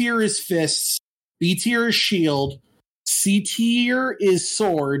 A tier is fists. B tier is shield. C tier is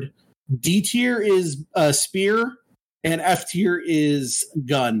sword. D tier is spear. And F tier is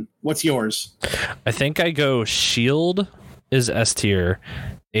gun. What's yours? I think I go shield is S tier.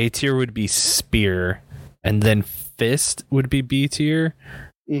 A tier would be spear. And then fist would be B tier.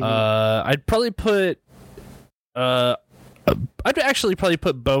 Mm-hmm. I'd probably put bow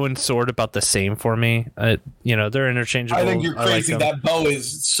and sword about the same for me. They're interchangeable. I think you're crazy. That bow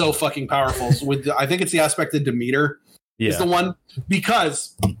is so fucking powerful. I think it's the aspect of Demeter is the one,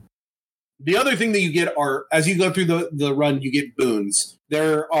 because the other thing that you get are, as you go through the run, you get boons.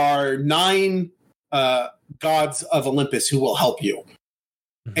 There are 9 gods of Olympus who will help you.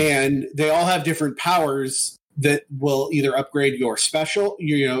 Mm-hmm. And they all have different powers that will either upgrade your special,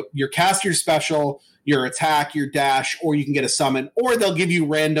 your cast, your special, your attack, your dash, or you can get a summon, or they'll give you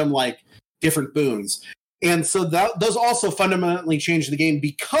random like different boons. And so those also fundamentally change the game,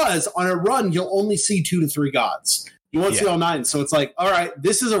 because on a run, you'll only see 2 to 3 gods. You won't see all 9. So it's like, all right,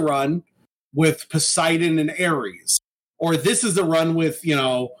 this is a run with Poseidon and Ares, or this is a run with,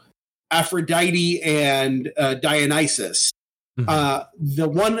 Aphrodite and Dionysus. Mm-hmm. The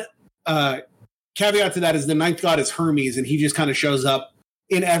one caveat to that is the 9th god is Hermes, and he just kind of shows up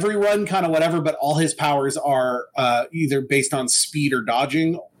in every run, kind of whatever, but all his powers are either based on speed or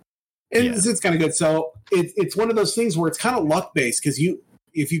dodging. And it's kind of good. So it's one of those things where it's kind of luck based, because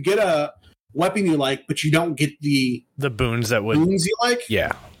if you get a weapon you like, but you don't get the boons you like,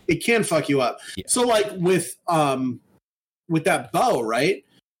 it can fuck you up. Yeah. So like with that bow, right?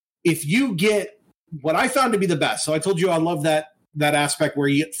 If you get what I found to be the best, so I told you I love that aspect where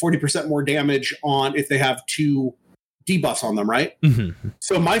you get 40% more damage on if they have 2 debuffs on them, right? Mm-hmm.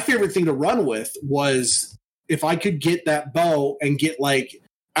 So my favorite thing to run with if I could get that bow and get like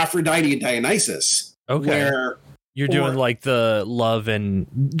Aphrodite and Dionysus. Okay. Where you're doing like the love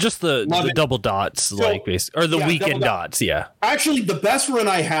and just the double dots, so, like or the weekend dots. Yeah. Actually, the best run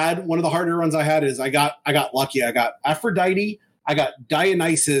I had, one of the harder runs I had, is I got lucky. I got Aphrodite, I got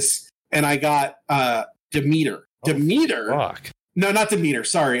Dionysus, and I got Demeter. Demeter. Fuck. No, not Demeter.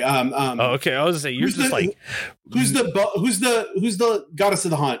 Sorry. Okay. I was gonna say you're just like who's the goddess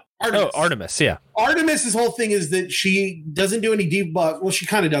of the hunt? Artemis. Oh, Artemis. Yeah. Artemis's whole thing is that she doesn't do any debuff. Well, she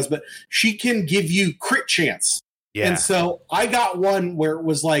kind of does, but she can give you crit chance. Yeah. And so I got one where it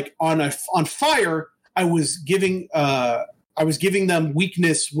was like on fire. I was giving them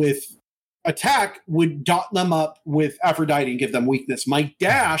weakness with attack, would dot them up with Aphrodite and give them weakness. My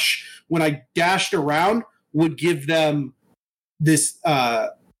dash, when I dashed around, would give them this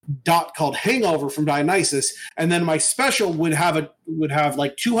dot called Hangover from Dionysus, and then my special would have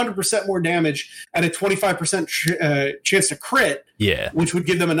like 200% more damage and a 25% chance to crit. Yeah, which would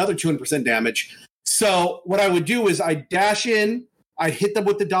give them another 200% damage. So what I would do is I dash in, I hit them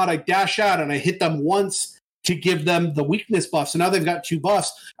with the dot, I dash out, and I hit them once to give them the weakness buff. So now they've got 2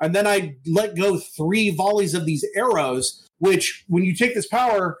 buffs, and then I let go 3 volleys of these arrows. Which, when you take this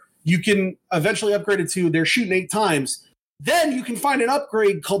power, you can eventually upgrade it to they're shooting 8 times. Then you can find an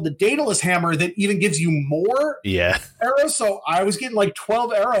upgrade called the Daedalus Hammer that even gives you more arrows. So I was getting like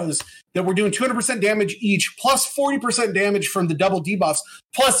 12 arrows that were doing 200% damage each, plus 40% damage from the double debuffs,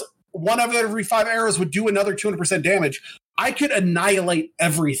 plus 1 of every 5 arrows would do another 200% damage. I could annihilate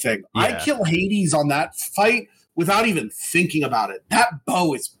everything. Yeah. I kill Hades on that fight without even thinking about it. That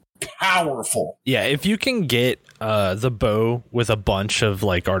bow is powerful. Yeah, if you can get the bow with a bunch of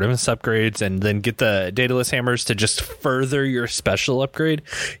like Artemis upgrades and then get the Daedalus hammers to just further your special upgrade,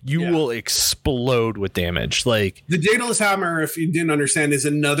 you will explode with damage. Like the Daedalus hammer, if you didn't understand, is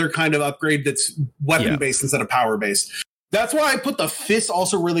another kind of upgrade that's weapon based instead of power based. That's why I put the fist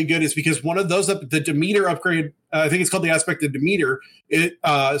also really good, is because one of those, the Demeter upgrade, I think it's called the aspect of Demeter.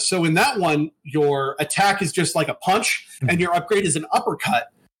 So in that one, your attack is just like a punch and your upgrade is an uppercut.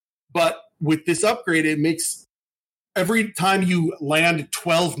 But with this upgrade, it makes every time you land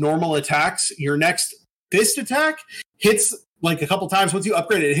 12 normal attacks, your next fist attack hits like a couple times. Once you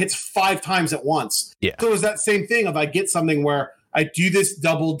upgrade it, it hits 5 times at once. Yeah. So it's that same thing of I get something where I do this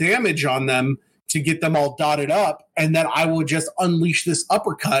double damage on them to get them all dotted up, and then I will just unleash this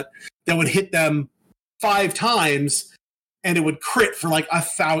uppercut that would hit them 5 times, and it would crit for like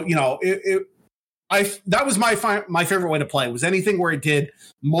 1,000. You know, that was my favorite way to play, was anything where it did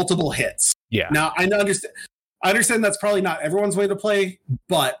multiple hits. Yeah. Now I understand that's probably not everyone's way to play,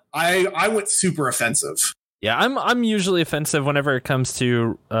 but I went super offensive. Yeah, I'm usually offensive whenever it comes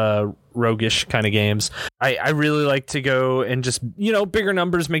to roguish kind of games. I really like to go and just, bigger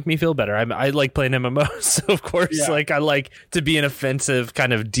numbers make me feel better. I like playing MMOs, so of course, like I like to be an offensive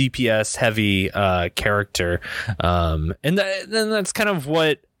kind of DPS heavy character, and then that's kind of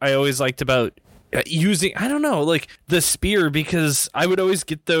what I always liked about using, I don't know, like the spear, because I would always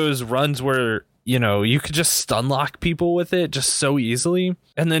get those runs where you could just stun lock people with it just so easily,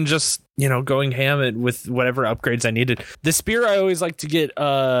 and then just going ham with whatever upgrades I needed. The spear I always like to get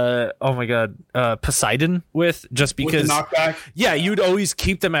Poseidon with, just because with the knockback. Yeah, you'd always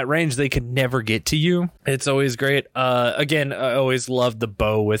keep them at range. They could never get to you. It's always great. Again, I always loved the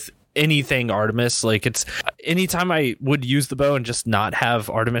bow with anything Artemis. Like, it's anytime I would use the bow and just not have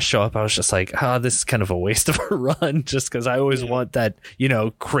Artemis show up, I was just like, this is kind of a waste of a run, just because I always want that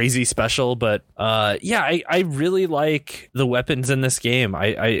crazy special. But I really like the weapons in this game.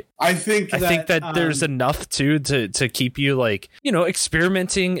 I think that there's enough to keep you like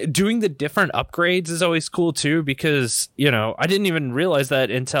experimenting. Doing the different upgrades is always cool too, because I didn't even realize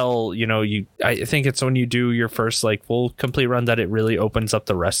that until I think it's when you do your first like full complete run that it really opens up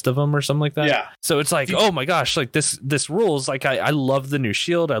the rest of them or something like that. Yeah. So it's like, oh my gosh, like this rules. Like I love the new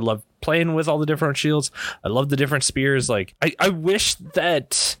shield. I love playing with all the different shields. I love the different spears. Like I wish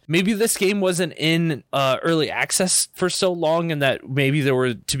that maybe this game wasn't in early access for so long, and that maybe there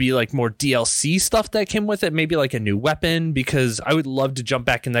were to be like more DLC stuff that came with it, maybe like a new weapon, because I would love to jump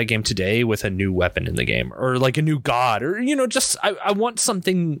back in that game today with a new weapon in the game, or like a new god, or just I want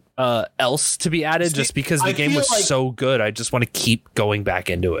something else to be added. Just because the game was so good, I just want to keep going back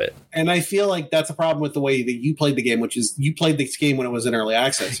into it. And I feel like that's a problem with the way that you played the game, which is you played this game when it was in early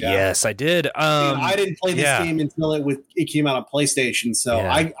access. Yes, I did. I didn't play this game until it came out on PlayStation. So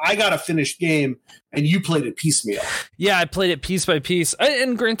I got a finished game and you played it piecemeal. Yeah, I played it piece by piece.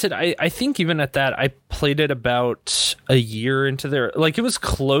 And granted, I think even at that, I played it about a year into their, like, it was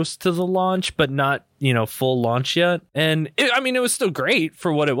close to the launch, but not, full launch yet. And it was still great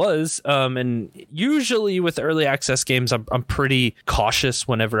for what it was. And usually with early access games, I'm pretty cautious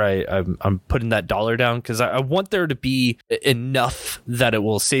whenever I'm putting that dollar down, because I want there to be enough that it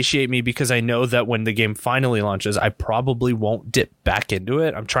will satiate me, because I know that when the game finally launches, I probably won't dip back into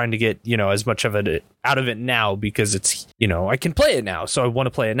it. I'm trying to get, as much of it out of it now, because it's, I can play it now. So I want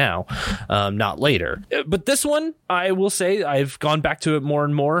to play it now, not later. But this one, I will say I've gone back to it more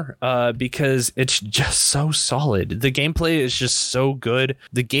and more because it's just so solid. The gameplay is just so good.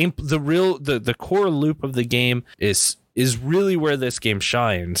 The core loop of the game is really where this game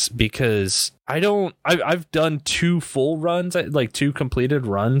shines, because I've done 2 full runs, like 2 completed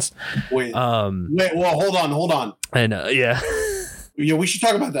runs. Wait, well, hold on. And yeah, we should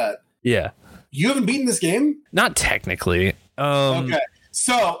talk about that. Yeah. You haven't beaten this game? Not technically. Okay.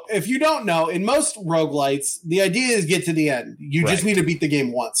 So, if you don't know, in most roguelites, the idea is get to the end. You just need to beat the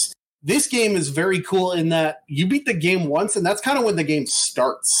game once. This game is very cool in that you beat the game once, and that's kind of when the game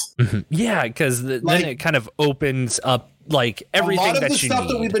starts. Mm-hmm. Yeah, because then it kind of opens up like everything that you need. A lot of the stuff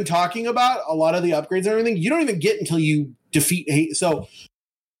that we've been talking about, a lot of the upgrades and everything, you don't even get until you defeat hate. So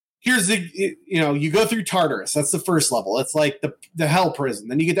here's you go through Tartarus. That's the first level. It's like the hell prison.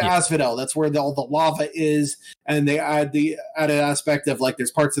 Then you get to Asphodel. That's where all the lava is. And they add the added aspect of like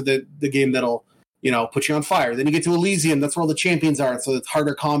there's parts of the game that'll put you on fire. Then you get to Elysium. That's where all the champions are. So it's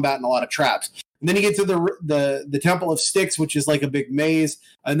harder combat and a lot of traps. And then you get to the Temple of Styx, which is like a big maze.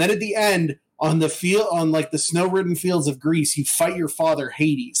 And then at the end, on the snow-ridden fields of Greece, you fight your father,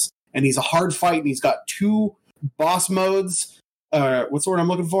 Hades. And he's a hard fight, and he's got 2 boss modes. What's the word I'm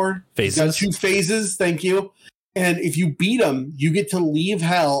looking for? Phases. He's got 2 phases. Thank you. And if you beat him, you get to leave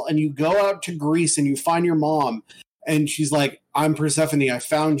hell, and you go out to Greece, and you find your mom. And she's like, I'm Persephone, I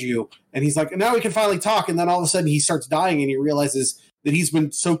found you. And he's like, now we can finally talk. And then all of a sudden he starts dying, and he realizes that he's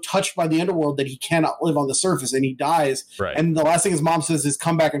been so touched by the underworld that he cannot live on the surface, and he dies. Right. And the last thing his mom says is,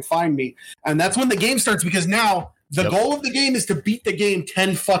 come back and find me. And that's when the game starts, because now the goal of the game is to beat the game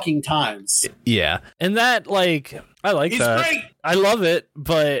 10 fucking times. Yeah. And that, I like that. It's great. I love it,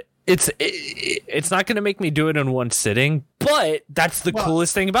 but it's not going to make me do it in one sitting. But that's the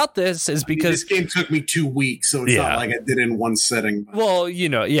coolest thing about this is because this game took me 2 weeks, so it's not like I did it in one sitting. Well,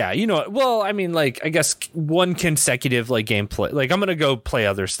 well, I mean, I guess one consecutive gameplay. I'm going to go play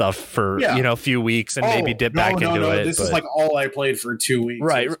other stuff for a few weeks and maybe dip back into it. This is all I played for 2 weeks.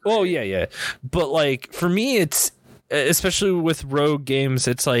 Right. Oh yeah. But for me, it's especially with rogue games,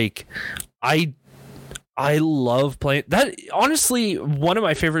 it's I love playing that. Honestly, one of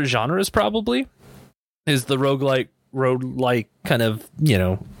my favorite genres probably is the roguelike kind of,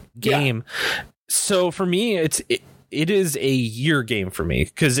 game. Yeah. So for me, it is a year game for me,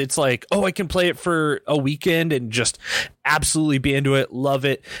 because it's I can play it for a weekend and just absolutely be into it, love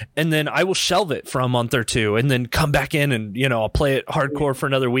it, and then I will shelve it for a month or 2 and then come back in and I'll play it hardcore for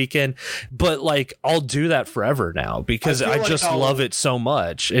another weekend. But I'll do that forever now, because I just love it so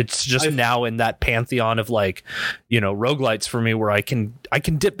much. It's just now in that pantheon of roguelites for me, where I can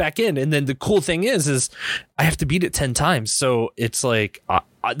dip back in. And then the cool thing is I have to beat it 10 times, so it's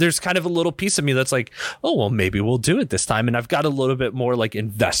there's kind of a little piece of me that's oh, well, maybe we'll do it this time. And I've got a little bit more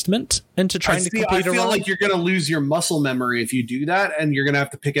investment into trying to complete a run. I feel like you're going to lose your muscle memory if you do that, and you're going to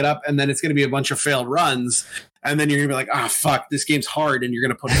have to pick it up, and then it's going to be a bunch of failed runs. And then you're going to be like, ah, fuck, this game's hard. And you're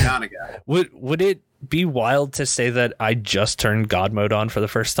going to put it down again. Would it be wild to say that I just turned God mode on for the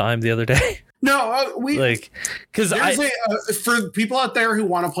first time the other day? No, because for people out there who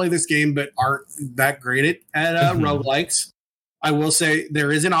want to play this game but aren't that great at roguelikes, I will say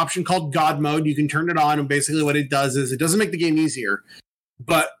there is an option called God mode. You can turn it on, and basically what it does is it doesn't make the game easier,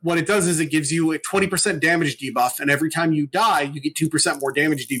 but what it does is it gives you a 20% damage debuff, and every time you die, you get 2% more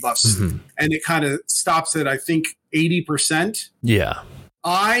damage debuffs, and it kind of stops at, I think, 80%. Yeah.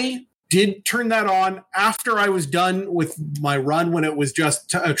 I did turn that on after I was done with my run, when it was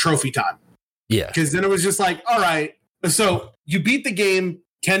just a trophy time. Yeah. Because then it was just all right, so you beat the game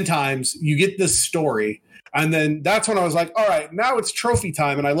 10 times, you get this story. And then that's when I was like, all right, now it's trophy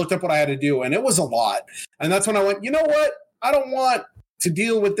time. And I looked up what I had to do, and it was a lot. And that's when I went, you know what? I don't want to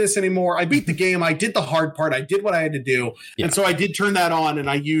deal with this anymore. I beat the game. I did the hard part. I did what I had to do. Yeah. And so I did turn that on, and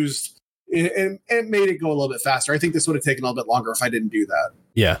I used it, and made it go a little bit faster. I think this would have taken a little bit longer if I didn't do that.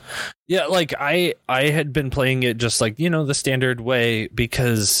 Yeah. Yeah. I had been playing it just the standard way,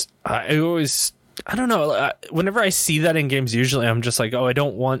 because I don't know. Whenever I see that in games, usually I'm just oh, I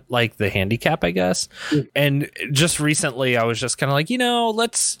don't want the handicap, I guess. And just recently I was just kind of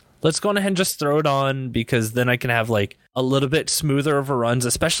let's go ahead and just throw it on, because then I can have like a little bit smoother of a runs,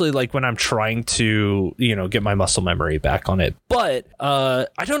 especially like when I'm trying to, get my muscle memory back on it. But I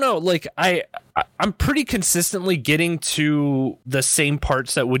don't know, like I'm pretty consistently getting to the same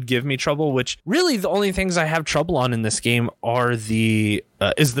parts that would give me trouble, which really the only things I have trouble on in this game are the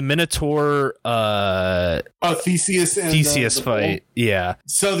Minotaur Theseus fight. Yeah.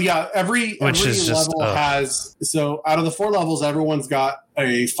 So yeah, every level has, so out of the 4 levels, everyone's got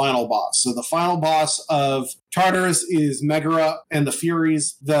a final boss. So the final boss of Tartarus is Megara and the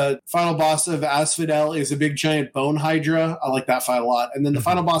Furies. The final boss of Asphodel is a big giant bone hydra. I like that fight a lot. And then the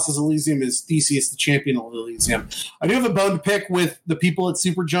final boss of Elysium is Theseus, the champion of Elysium. I do have a bone to pick with the people at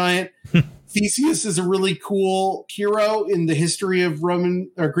Supergiant. Theseus is a really cool hero in the history of Roman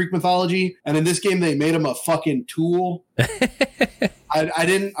or Greek mythology, and in this game they made him a fucking tool.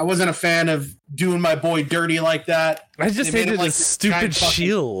 I wasn't a fan of doing my boy dirty like that. I just hated his stupid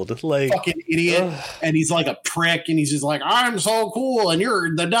shield, like fucking idiot. And he's like a prick, and he's just like, I'm so cool, and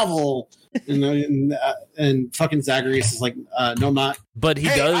you're the devil. And fucking Zagreus is like, no, I'm not. But he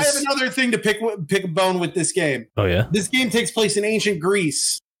does. I have another thing to pick a bone with this game. Oh yeah, this game takes place in ancient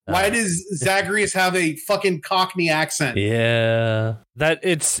Greece. Why does Zagreus have a fucking Cockney accent? Yeah, that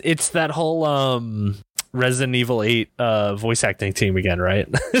it's that whole Resident Evil 8 voice acting team again, right?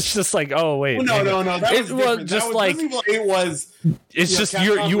 It's just like, oh wait, no. Resident Evil 8 was. It's just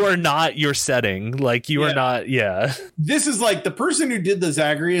you are not your setting, like you are not. Yeah, this is like the person who did the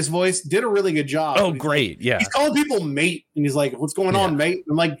Zagreus voice did a really good job. Oh, great, like, he's calling people mate, and he's like, "What's going on, mate?"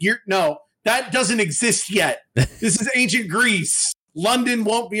 I'm like, that doesn't exist yet. This is ancient Greece. London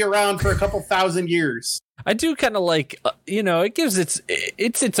won't be around for a couple thousand years. I do kind of like, it gives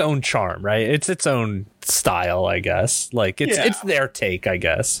its own charm, right? It's its own style, I guess. Like it's their take, I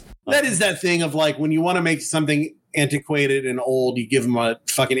guess. That is that thing of like when you want to make something antiquated and old, you give them a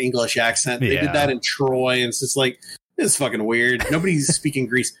fucking English accent. They did that in Troy, and it's just like, this is fucking weird. Nobody's speaking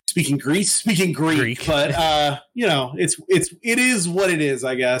Greek, but it is what it is,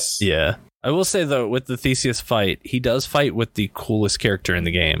 I guess. Yeah. I will say, though, with the Theseus fight, he does fight with the coolest character in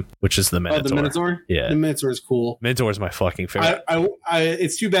the game, which is the Minotaur. Oh, the Minotaur? Yeah. The Minotaur is cool. Minotaur is my fucking favorite.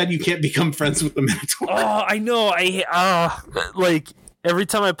 It's too bad you can't become friends with the Minotaur. Oh, I know. Like, every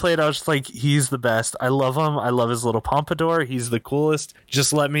time I played, I was just like, he's the best. I love him. I love his little pompadour. He's the coolest.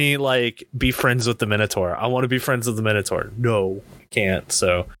 Just let me, like, be friends with the Minotaur. I want to be friends with the Minotaur. No, can't.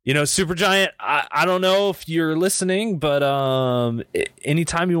 So, Supergiant, I don't know if you're listening, but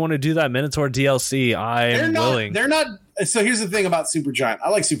anytime you want to do that Minotaur DLC, I'm willing. They're not. So here's the thing about Supergiant. I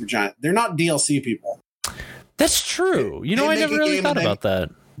like Supergiant. They're not DLC people. That's true. I never really thought about that.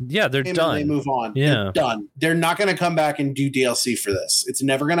 Yeah, they're done. They move on. Yeah, they're done. They're not going to come back and do DLC for this. It's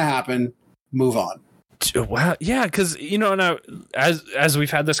never going to happen. Move on. Wow. Yeah, because and as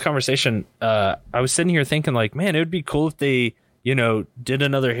we've had this conversation, I was sitting here thinking like, man, it would be cool if they did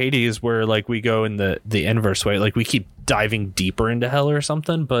another Hades where like we go in the inverse way, like we keep diving deeper into hell or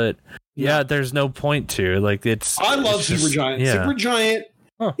something. But yeah, there's no point to like I love Supergiant. Yeah. Supergiant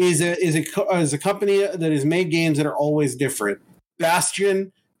is a company that has made games that are always different.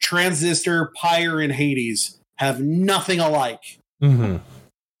 Bastion, Transistor, Pyre, and Hades have nothing alike,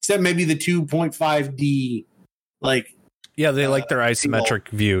 except maybe the 2.5D. Like, yeah, they like their isometric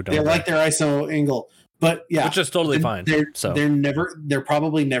view. They like their ISO angle, but yeah, which is totally fine. They're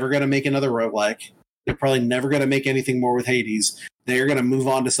probably never going to make another roguelike. They're probably never going to make anything more with Hades. They're going to move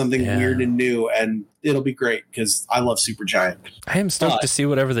on to something weird and new, and it'll be great because I love Supergiant. I am stoked to see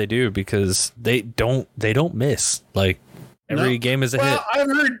whatever they do because they don't miss. Like, every game is a hit.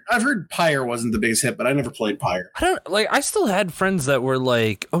 I've heard Pyre wasn't the biggest hit, but I never played Pyre. I still had friends that were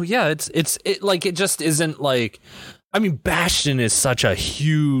like, "Oh yeah, it just isn't like." I mean, Bastion is such a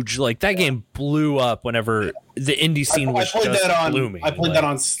huge that game blew up whenever the indie scene was just blooming. I played that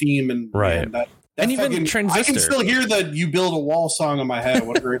on Steam and right. Man, and even Transistor. I can still hear the "You Build a Wall" song in my head.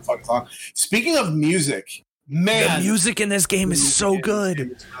 What a great fucking song! Speaking of music, man, the music in this game is so good.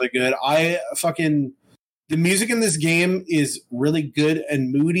 It's really good. The music in this game is really good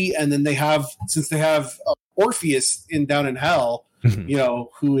and moody, and then they have Orpheus down in hell,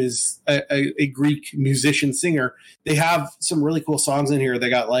 who is a Greek musician singer. They have some really cool songs in here. They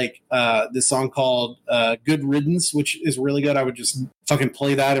got this song called "Good Riddance," which is really good. I would just fucking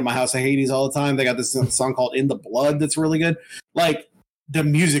play that in my house of Hades all the time. They got this song called "In the Blood" that's really good. Like, the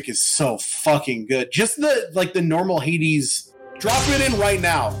music is so fucking good. Just the normal Hades. Drop it in right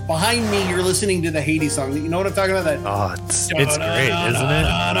now. Behind me, you're listening to the Hades song. You know what I'm talking about? It's great, isn't it?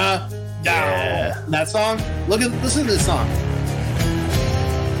 Yeah. That song? Listen to this song.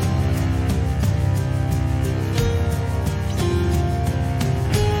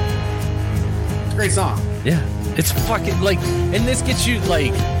 great song. Yeah, it's fucking like, and this gets you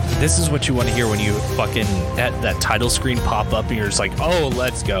like, this is what you want to hear when you fucking that title screen pop up and you're just like, oh,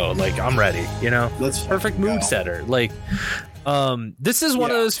 let's go. Like, I'm ready, you know? Let's perfect mood setter. Like, this is one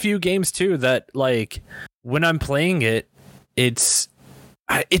of those few games too that like when I'm playing it, it's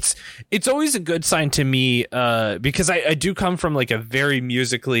always a good sign to me because I do come from like a very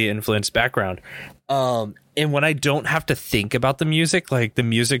musically influenced background. And when I don't have to think about the music, like the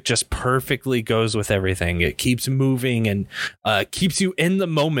music just perfectly goes with everything. It keeps moving and keeps you in the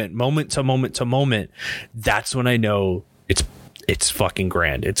moment to moment. That's when I know it's fucking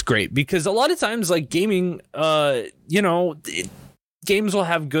grand. It's great because a lot of times like gaming, games will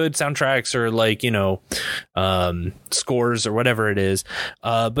have good soundtracks or like, scores or whatever it is.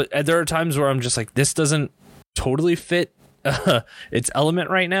 But there are times where I'm just like, this doesn't totally fit its element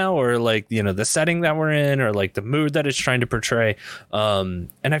right now, or like, the setting that we're in, or like the mood that it's trying to portray.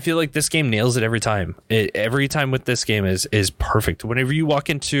 And I feel like this game nails it every time. Every time with this game is perfect. Whenever you walk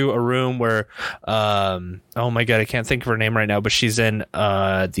into a room where, oh my God, I can't think of her name right now, but she's in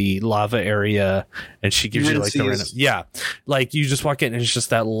the lava area and she gives you like the random, like you just walk in and it's just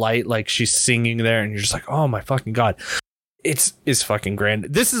that light, like she's singing there and you're just like, oh my fucking God. It's fucking grand.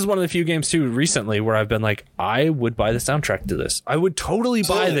 This is one of the few games too recently where I've been like, I would buy the soundtrack to this. I would totally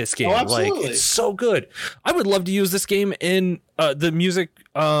buy this game. Like, it's so good. I would love to use this game in the music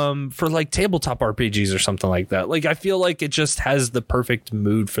for like tabletop RPGs or something like that. Like, I feel like it just has the perfect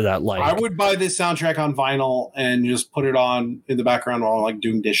mood for that. Like, I would buy this soundtrack on vinyl and just put it on in the background while I'm like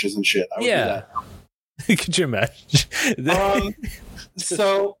doing dishes and shit. I would do that. Could you imagine?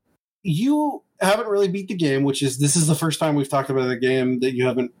 So you haven't really beat the game, this is the first time we've talked about the game that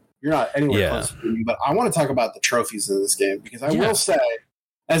you're not anywhere close to beating, but I want to talk about the trophies in this game because I will say,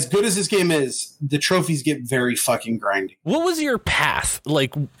 as good as this game is, the trophies get very fucking grindy. What was your path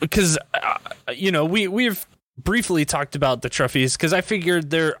like? Because we've briefly talked about the trophies because I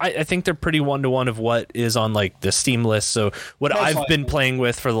figured I think they're pretty 1-to-1 of what is on like the Steam list. So what I've been playing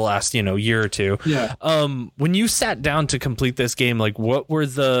with for the last year or two. Yeah. When you sat down to complete this game, like what were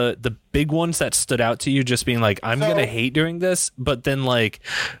the big ones that stood out to you? Just being like, I'm gonna hate doing this, but then like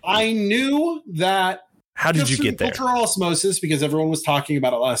I knew that. How did you get there? Cultural osmosis, because everyone was talking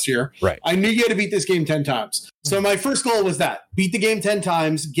about it last year. Right. I knew you had to beat this game 10 times. So my first goal was that beat the game 10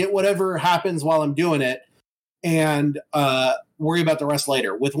 times, get whatever happens while I'm doing it, and worry about the rest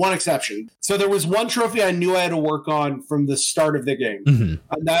later, with one exception. So there was one trophy I knew I had to work on from the start of the game. Mm-hmm.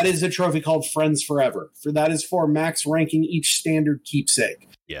 And that is a trophy called Friends Forever. That is for max ranking each standard keepsake.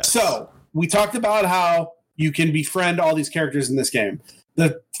 Yes. So we talked about how you can befriend all these characters in this game.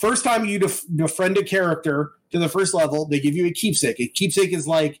 The first time you befriend a character to the first level, they give you a keepsake. A keepsake is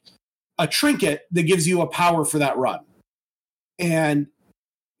like a trinket that gives you a power for that run. And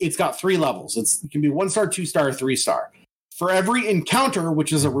it's got 3 levels. It can be 1-star, 2-star, 3-star. For every encounter,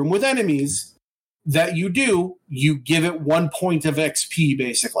 which is a room with enemies, that you do, you give it 1 point of XP,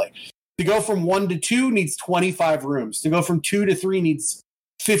 basically. To go from 1 to 2 needs 25 rooms. To go from 2 to 3 needs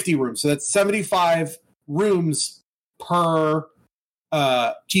 50 rooms. So that's 75 rooms per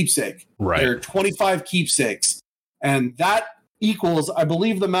keepsake. Right. There are 25 keepsakes. And that equals, I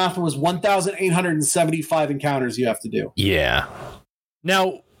believe the math was 1,875 encounters you have to do. Yeah.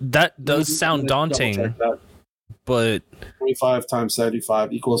 Now, that does sound daunting, but 25 times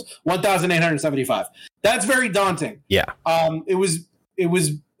 75 equals 1,875. That's very daunting. Yeah. It was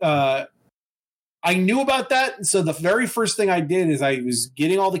I knew about that. So the very first thing I did is I was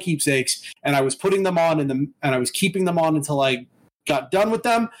getting all the keepsakes and I was putting them on and I was keeping them on until I got done with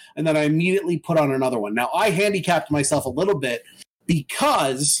them. And then I immediately put on another one. Now I handicapped myself a little bit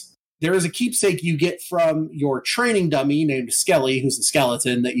because there is a keepsake you get from your training dummy named Skelly, who's the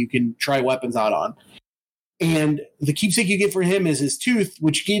skeleton that you can try weapons out on. And the keepsake you get from him is his tooth,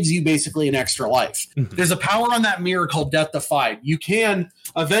 which gives you basically an extra life. Mm-hmm. There's a power on that mirror called Death Defied. You can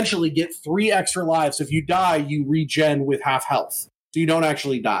eventually get 3 extra lives. So if you die, you regen with half health. So you don't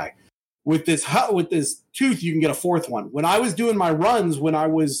actually die. With this tooth, you can get a 4th one. When I was doing my runs, when I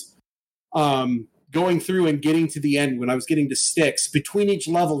was going through and getting to the end, when I was getting to Styx, between each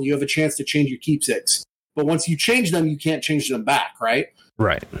level, you have a chance to change your keepsakes. But once you change them, you can't change them back, right?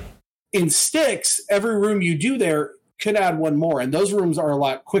 Right. In Styx, every room you do there could add 1 more, and those rooms are a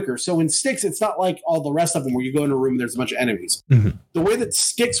lot quicker. So in Styx, it's not like all the rest of them where you go in a room and there's a bunch of enemies. Mm-hmm. The way that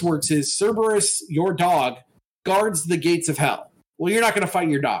Styx works is Cerberus, your dog, guards the gates of hell. Well, you're not going to fight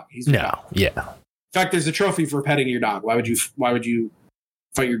your dog. He's your dog. Yeah. In fact, there's a trophy for petting your dog. Why would you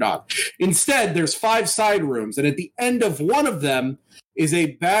fight your dog? Instead, there's 5 side rooms, and at the end of one of them is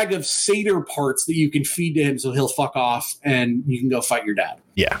a bag of satyr parts that you can feed to him so he'll fuck off and you can go fight your dad.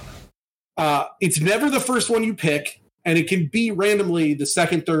 Yeah. It's never the first one you pick, and it can be randomly the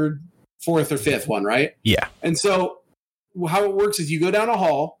second, third, fourth, or fifth one, right? Yeah. And so how it works is you go down a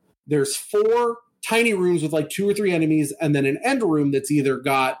hall, there's 4 tiny rooms with like 2 or 3 enemies, and then an end room that's either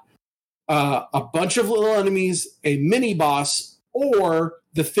got a bunch of little enemies, a mini boss, or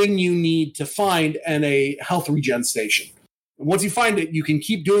the thing you need to find, and a health regen station. And once you find it, you can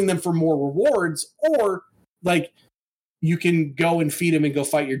keep doing them for more rewards, or like you can go and feed him and go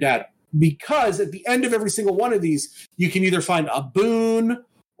fight your dad. Because at the end of every single one of these, you can either find a boon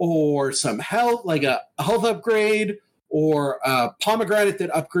or some health, like a health upgrade, or a pomegranate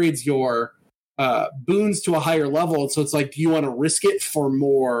that upgrades your boons to a higher level. And so it's like, do you want to risk it for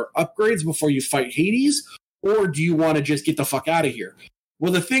more upgrades before you fight Hades? Or do you want to just get the fuck out of here?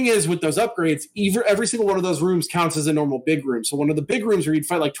 Well, the thing is, with those upgrades, every single one of those rooms counts as a normal big room. So one of the big rooms where you'd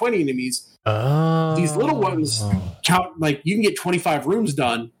fight like 20 enemies, these little ones count, like you can get 25 rooms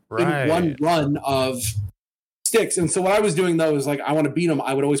done in one run of sticks. And so what I was doing, though, is like, I want to beat them.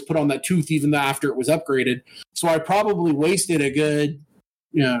 I would always put on that tooth even after it was upgraded. So I probably wasted a good,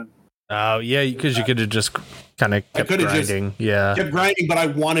 oh, yeah, because you could have just kind of kept grinding. Kept grinding, but I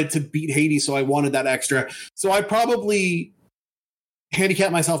wanted to beat Hades, so I wanted that extra. So I probably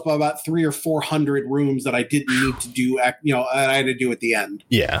handicapped myself by about 300 or 400 rooms that I didn't need to do, that I had to do at the end.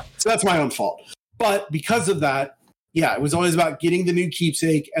 Yeah. So that's my own fault. But because of that, yeah, it was always about getting the new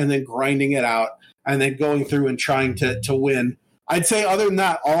keepsake and then grinding it out and then going through and trying to win. I'd say other than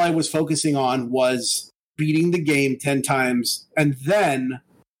that, all I was focusing on was beating the game 10 times, and then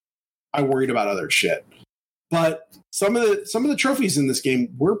I worried about other shit. But some of the trophies in this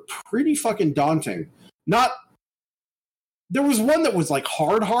game were pretty fucking daunting. There was one that was like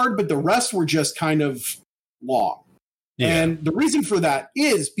hard, but the rest were just kind of long. Yeah. And the reason for that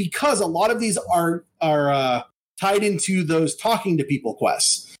is because a lot of these are tied into those talking to people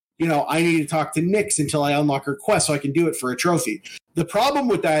quests. I need to talk to Nyx until I unlock her quest so I can do it for a trophy. The problem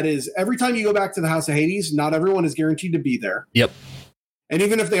with that is every time you go back to the House of Hades, not everyone is guaranteed to be there. Yep. And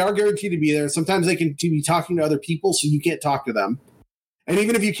even if they are guaranteed to be there, sometimes they can be talking to other people, so you can't talk to them. And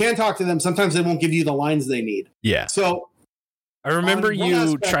even if you can talk to them, sometimes they won't give you the lines they need. Yeah. So I remember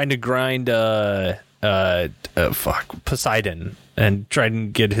you trying to grind Poseidon and try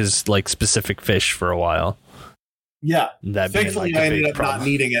and get his like specific fish for a while. Yeah. Thankfully, I ended up not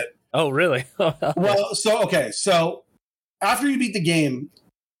needing it. Oh, really? Well, so after you beat the game,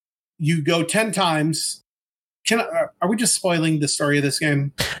 you go 10 times. Are we just spoiling the story of this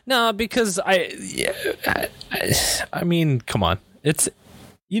game? No, because I mean, come on. It's,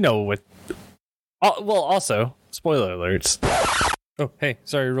 also, spoiler alerts. Oh, hey,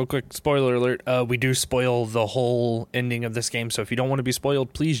 sorry, real quick, spoiler alert. We do spoil the whole ending of this game, so if you don't want to be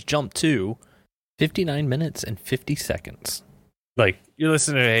spoiled, please jump to 59 minutes and 50 seconds. Like, you're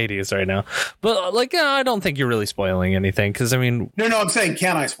listening to Hades right now. But, I don't think you're really spoiling anything, because, I mean... No, I'm saying,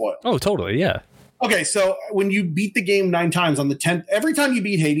 can I spoil? Oh, totally, yeah. Okay, so when you beat the game 9 times, on the 10th, every time you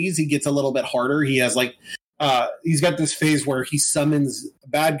beat Hades, he gets a little bit harder. He has he's got this phase where he summons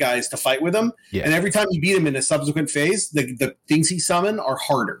bad guys to fight with him. Yeah. And every time you beat him in a subsequent phase, the things he summon are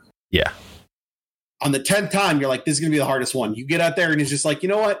harder. Yeah. On the 10th time, you're like, this is going to be the hardest one. You get out there and he's just like, you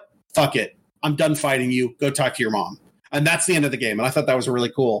know what? Fuck it. I'm done fighting you. Go talk to your mom. And that's the end of the game. And I thought that was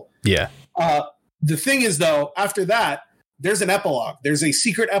really cool. Yeah. The thing is, though, after that, there's an epilogue. There's a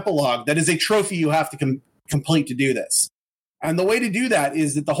secret epilogue that is a trophy you have to complete to do this. And the way to do that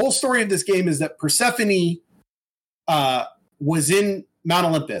is that the whole story of this game is that Persephone was in Mount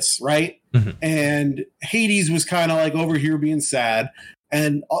Olympus, right? Mm-hmm. And Hades was kind of like over here being sad.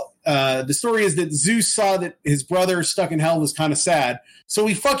 And the story is that Zeus saw that his brother stuck in hell was kind of sad. So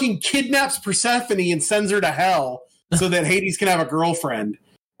he fucking kidnaps Persephone and sends her to hell so that Hades can have a girlfriend.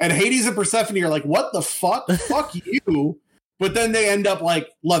 And Hades and Persephone are like, what the fuck? Fuck you. But then they end up like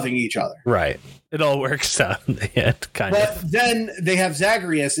loving each other. Right. It all works out in the end, kind of. But then they have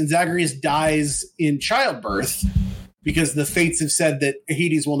Zagreus, and Zagreus dies in childbirth because the fates have said that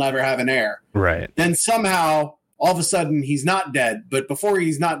Hades will never have an heir. Right. Then somehow, all of a sudden, he's not dead. But before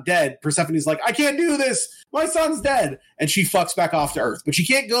he's not dead, Persephone's like, I can't do this. My son's dead. And she fucks back off to Earth. But she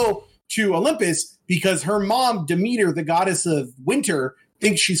can't go to Olympus because her mom, Demeter, the goddess of winter,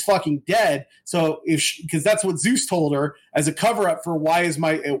 thinks she's fucking dead. So because that's what Zeus told her as a cover up for why is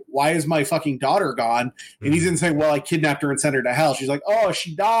my fucking daughter gone? And he's in saying, well, I kidnapped her and sent her to hell. She's like, oh,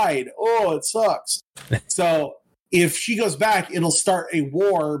 she died. Oh, it sucks. So if she goes back, it'll start a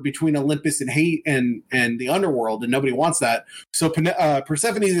war between Olympus and hate and the underworld, and nobody wants that. So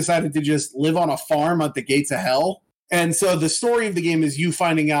Persephone decided to just live on a farm at the gates of hell And so the story of the game is you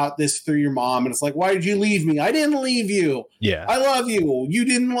finding out this through your mom, and it's like, why did you leave me? I didn't leave you. Yeah, I love you. You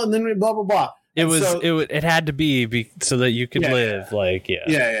didn't want, then blah blah blah. It had to be so that you could live. Like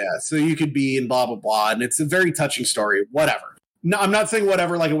So you could be in blah blah blah, and it's a very touching story. Whatever. No, I'm not saying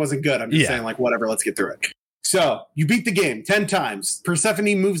whatever like it wasn't good. I'm just saying like whatever. Let's get through it. So you beat the game 10 times.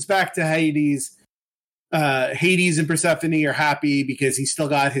 Persephone moves back to Hades. Hades and Persephone are happy because he's still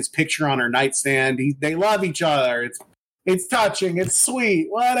got his picture on her nightstand. They love each other. It's touching. It's sweet.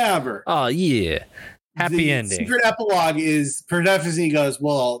 Whatever. Oh yeah, happy ending. Secret epilogue is Persephone goes,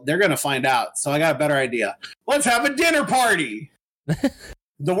 well, they're gonna find out. So I got a better idea. Let's have a dinner party.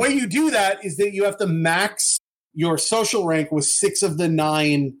 The way you do that is that you have to max your social rank with 6 of the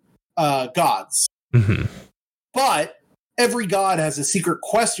 9 gods. Mm-hmm. But every god has a secret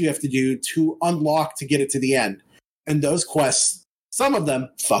quest you have to do to unlock to get it to the end. And those quests, some of them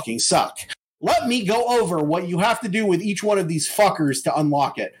fucking suck. Let me go over what you have to do with each one of these fuckers to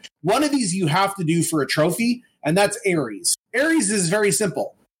unlock it. One of these you have to do for a trophy, and that's Ares. Ares is very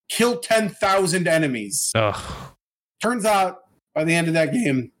simple. Kill 10,000 enemies. Ugh. Turns out, by the end of that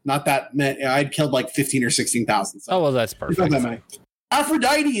game, not that many. I'd killed like 15 or 16,000. So well, that's perfect. Not that many.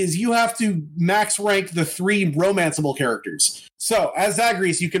 Aphrodite is you have to max rank the 3 romanceable characters. So, as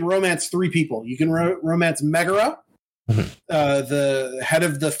Zagreus, you can romance 3 people. You can romance Megara, the head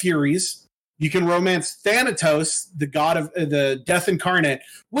of the Furies. You can romance Thanatos, the god of the Death Incarnate,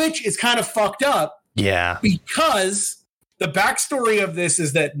 which is kind of fucked up. Yeah. Because the backstory of this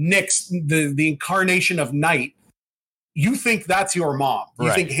is that Nyx, the incarnation of night, you think that's your mom.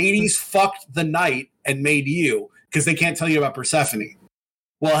 You think Hades fucked the night and made you because they can't tell you about Persephone.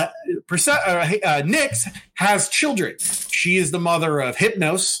 Well, Nyx has children. She is the mother of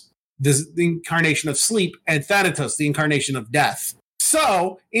Hypnos, the incarnation of sleep, and Thanatos, the incarnation of death.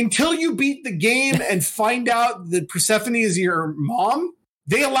 So, until you beat the game and find out that Persephone is your mom,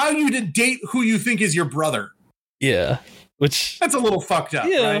 they allow you to date who you think is your brother. Yeah. Which... That's a little fucked up,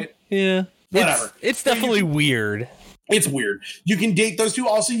 right? Yeah. Whatever. It's definitely weird. It's weird. You can date those two.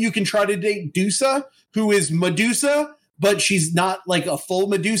 Also, you can try to date Dusa, who is Medusa, but she's not like a full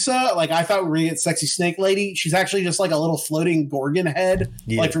Medusa. Like I thought we were going to get Sexy Snake Lady. She's actually just like a little floating Gorgon head,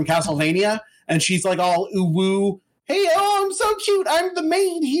 like from Castlevania. And she's like all ooh-woo. Hey, oh, I'm so cute. I'm the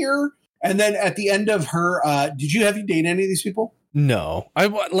maid here. And then at the end of her, have you date any of these people? No.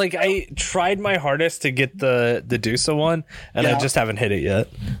 I tried my hardest to get the Dusa one, and I just haven't hit it yet.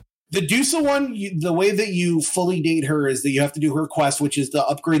 The Dusa one, the way that you fully date her is that you have to do her quest, which is to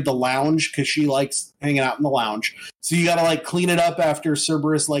upgrade the lounge because she likes hanging out in the lounge. So you got to like clean it up after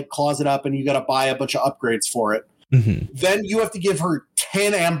Cerberus like claws it up, and you got to buy a bunch of upgrades for it. Mm-hmm. Then you have to give her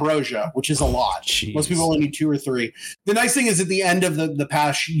 10 ambrosia, which is a lot. Jeez. Most people only need 2 or 3. The nice thing is at the end of the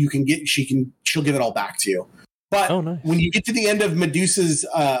pass, she'll give it all back to you. But nice. When you get to the end of Medusa's,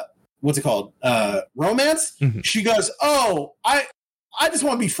 what's it called? Romance, she goes, "Oh, I just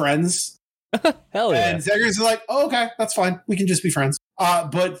want to be friends." Hell yeah. And Zagreus is like, "Oh, okay, that's fine. We can just be friends."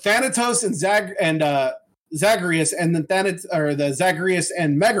 But Thanatos and Zagreus and then the Zagreus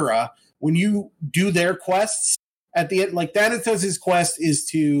and Megara, when you do their quests at the end, like Thanatos' quest is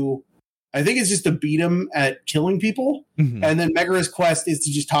to, I think it's just to beat him at killing people. Mm-hmm. And then Megara's quest is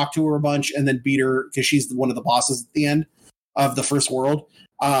to just talk to her a bunch and then beat her because she's one of the bosses at the end of the first world.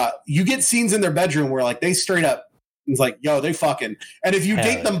 You get scenes in their bedroom where like they straight up, it's like, yo, they fucking. And if you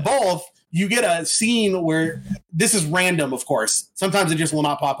date them both, you get a scene where this is random, of course. Sometimes it just will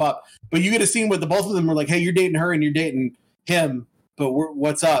not pop up. But you get a scene where the both of them are like, hey, you're dating her and you're dating him, but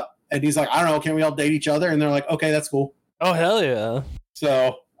what's up? And he's like, I don't know, can we all date each other? And they're like, okay, that's cool. Oh, hell yeah.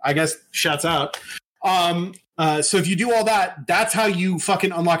 So I guess shouts out. So if you do all that, that's how you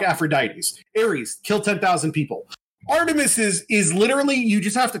fucking unlock Aphrodite's. Ares, kill 10,000 people. Artemis is literally, you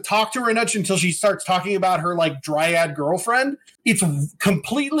just have to talk to her enough until she starts talking about her like dryad girlfriend. It's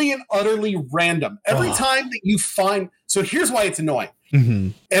completely and utterly random. Every time that you find, so here's why it's annoying. Mm-hmm.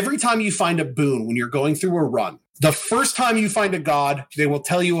 Every time you find a boon when you're going through a run, the first time you find a god, they will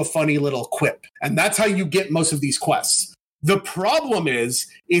tell you a funny little quip. And that's how you get most of these quests. The problem is,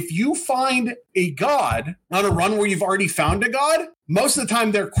 if you find a god on a run where you've already found a god, most of the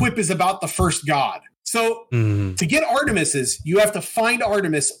time their quip is about the first god. So to get Artemis's, you have to find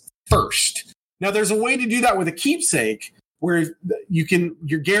Artemis first. Now, there's a way to do that with a keepsake where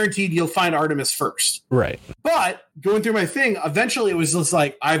you're guaranteed you'll find Artemis first. Right. But going through my thing, eventually it was just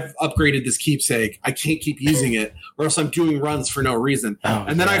like, I've upgraded this keepsake. I can't keep using it or else I'm doing runs for no reason.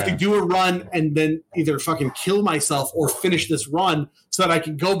 And then I have to do a run and then either fucking kill myself or finish this run so that I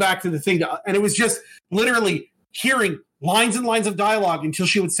can go back to the thing. And it was just literally hearing lines and lines of dialogue until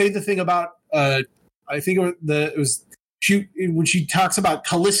she would say the thing about, I think it was when she talks about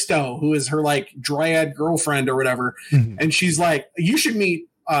Callisto, who is her like dryad girlfriend or whatever, and she's like, you should meet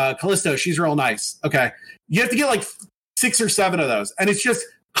Callisto. She's real nice. Okay, you have to get like 6 or 7 of those, and it's just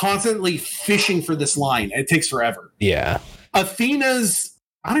constantly fishing for this line. It takes forever. Yeah. Athena's,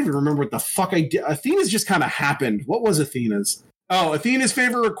 I don't even remember what the fuck I did. Athena's just kind of happened. What was Athena's? Oh, Athena's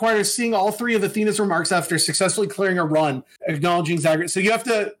favor requires seeing all 3 of Athena's remarks after successfully clearing a run, acknowledging Zagreus. So you have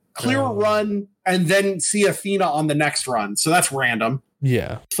to clear a run and then see Athena on the next run. So that's random.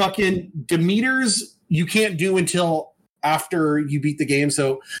 Yeah. Fucking Demeter's you can't do until after you beat the game.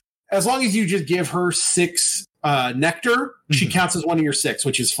 So as long as you just give her 6 nectar, she counts as one of your 6,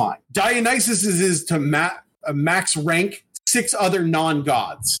 which is fine. Dionysus is to max rank 6 other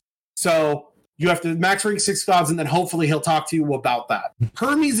non-gods. So you have to max rank 6 gods, and then hopefully he'll talk to you about that.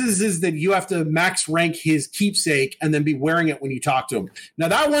 Hermes is that you have to max rank his keepsake and then be wearing it when you talk to him. Now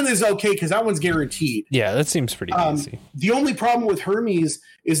that one is okay because that one's guaranteed. Yeah, that seems pretty easy. The only problem with Hermes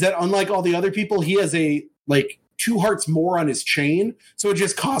is that unlike all the other people, he has a like 2 hearts more on his chain, so it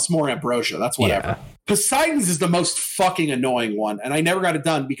just costs more ambrosia. That's whatever. Yeah. Poseidon's is the most fucking annoying one, and I never got it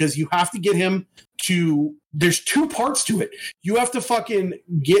done because you have to get him to. There's 2 parts to it. You have to fucking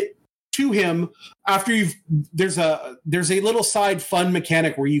get to him after you've. There's a little side fun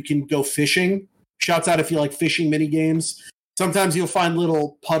mechanic where you can go fishing. Shouts out if you like fishing mini games. Sometimes you'll find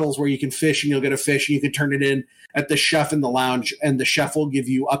little puddles where you can fish, and you'll get a fish, and you can turn it in at the chef in the lounge, and the chef will give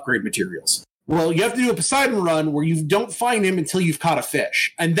you upgrade materials. Well, you have to do a Poseidon run where you don't find him until you've caught a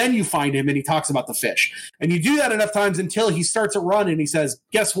fish. And then you find him and he talks about the fish. And you do that enough times until he starts a run and he says,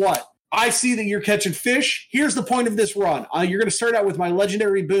 guess what? I see that you're catching fish. Here's the point of this run. You're going to start out with my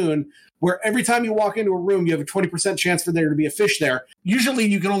legendary boon where every time you walk into a room, you have a 20% chance for there to be a fish there. Usually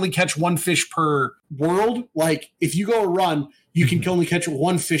you can only catch 1 fish per world. Like if you go a run, you can only catch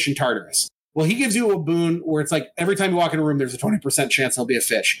 1 fish in Tartarus. Well, he gives you a boon where it's like every time you walk in a room, there's a 20% chance there'll be a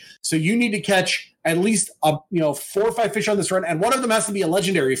fish. So you need to catch at least 4 or 5 fish on this run, and one of them has to be a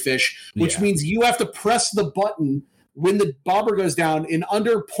legendary fish, which means you have to press the button when the bobber goes down in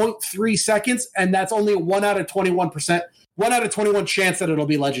under 0.3 seconds, and that's only a 1 out of 21 chance that it'll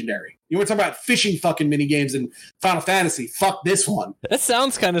be legendary. You want to talk about fishing fucking mini games in Final Fantasy? Fuck this one. That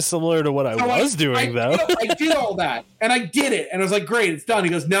sounds kind of similar to what I was doing, though. I did all that, and I did it, and I was like, "Great, it's done." He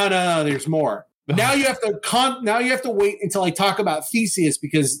goes, "No, there's more." Now you have to wait until I talk about Theseus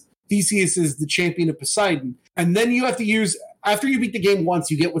because Theseus is the champion of Poseidon, and then you have to use after you beat the game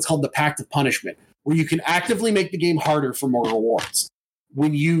once, you get what's called the Pact of Punishment, where you can actively make the game harder for more rewards.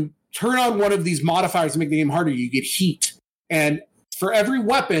 When you turn on one of these modifiers to make the game harder, you get heat, and for every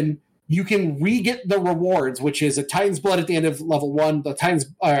weapon, you can re-get the rewards, which is a Titan's Blood at the end of level 1,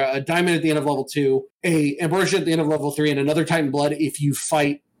 a Diamond at the end of level 2, a Ambrosia at the end of level 3, and another Titan Blood if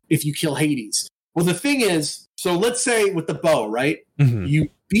you kill Hades. Well, the thing is, so let's say with the bow, right? Mm-hmm. You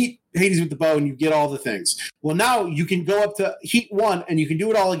beat Hades with the bow and you get all the things. Well, now you can go up to Heat 1 and you can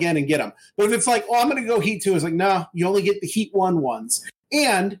do it all again and get them. But if it's like, I'm going to go Heat 2, it's like, no, you only get the Heat 1 ones.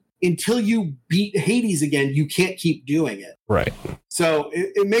 And until you beat Hades again, you can't keep doing it. Right. So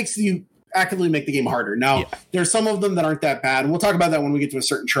it makes you actively make the game harder. Now, there's some of them that aren't that bad, and we'll talk about that when we get to a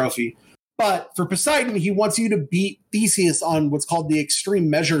certain trophy. But for Poseidon, he wants you to beat Theseus on what's called the Extreme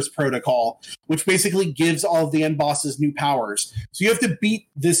Measures Protocol, which basically gives all of the end bosses new powers. So you have to beat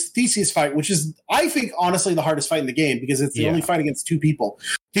this Theseus fight, which is, I think, honestly, the hardest fight in the game because it's the only fight against 2 people.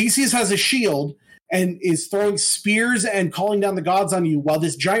 Theseus has a shield and is throwing spears and calling down the gods on you while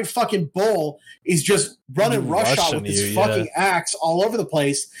this giant fucking bull is just running roughshod with this fucking axe all over the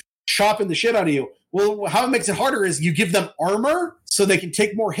place, chopping the shit out of you. Well, how it makes it harder is you give them armor so they can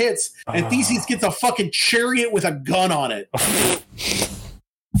take more hits, and Theseus gets a fucking chariot with a gun on it.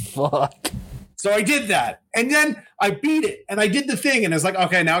 Fuck. So I did that, and then I beat it, and I did the thing, and I was like,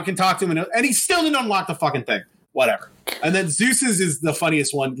 okay, now I can talk to him, and he still didn't unlock the fucking thing. Whatever. And then Zeus's is the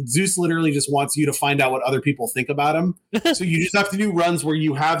funniest one. Zeus literally just wants you to find out what other people think about him. So you just have to do runs where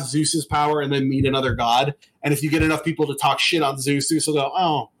you have Zeus's power and then meet another god. And if you get enough people to talk shit on Zeus, Zeus will go,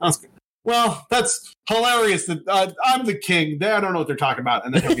 oh, that's good. Well, that's hilarious. That I'm the king. I don't know what they're talking about.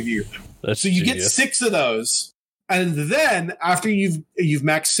 And then he'll give you so you get 6 of those. And then after you've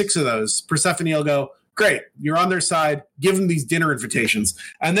maxed 6 of those, Persephone will go, great, you're on their side. Give them these dinner invitations.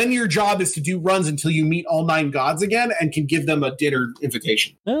 And then your job is to do runs until you meet all 9 gods again and can give them a dinner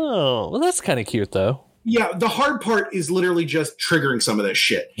invitation. Oh, well, that's kind of cute, though. Yeah, the hard part is literally just triggering some of this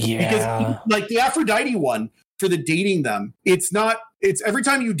shit. Yeah. Because, like, the Aphrodite one, for the dating them, it's every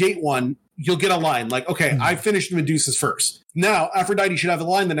time you date one, you'll get a line like, okay, I finished Medusa's first. Now, Aphrodite should have a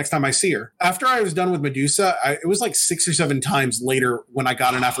line the next time I see her. After I was done with Medusa, it was like 6 or 7 times later when I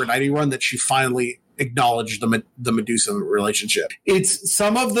got an Aphrodite run that she finally acknowledge the Medusa relationship. It's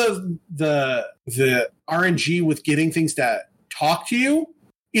some of the RNG with getting things to talk to you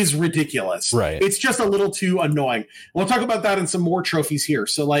is ridiculous. Right. It's just a little too annoying. We'll talk about that in some more trophies here.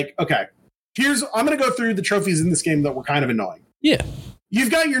 So like, okay, I'm going to go through the trophies in this game that were kind of annoying. Yeah. You've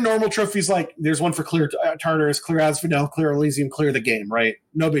got your normal trophies, like there's one for clear Tartarus, clear Asphodel, clear Elysium, clear the game, right?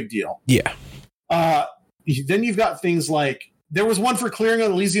 No big deal. Yeah. Then you've got things like, there was one for clearing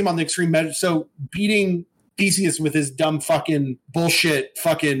Elysium on the extreme measure. So beating Theseus with his dumb fucking bullshit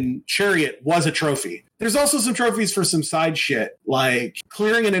fucking chariot was a trophy. There's also some trophies for some side shit, like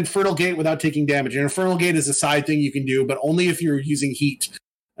clearing an Infernal Gate without taking damage. An Infernal Gate is a side thing you can do, but only if you're using heat.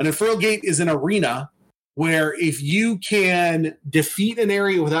 An Infernal Gate is an arena where if you can defeat an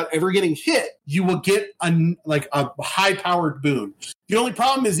area without ever getting hit, you will get a high-powered boon. The only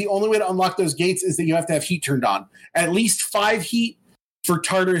problem is the only way to unlock those gates is that you have to have heat turned on. At least 5 heat for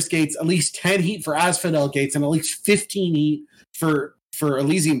Tartarus gates, at least 10 heat for Asphodel gates, and at least 15 heat for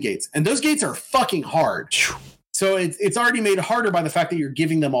Elysium gates. And those gates are fucking hard. So it's already made harder by the fact that you're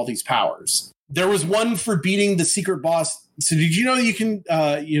giving them all these powers. There was one for beating the secret boss. So did you know you can,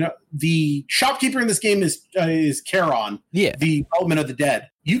 the shopkeeper in this game is Charon, the element of the dead.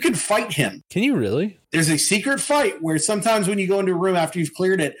 You can fight him. Can you really? There's a secret fight where sometimes when you go into a room after you've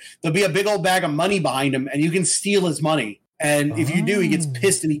cleared it, there'll be a big old bag of money behind him and you can steal his money. And if you do, he gets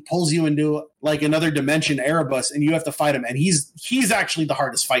pissed and he pulls you into like another dimension, Erebus, and you have to fight him. And he's actually the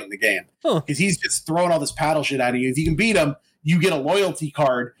hardest fight in the game because he's just throwing all this paddle shit out of you. If you can beat him, you get a loyalty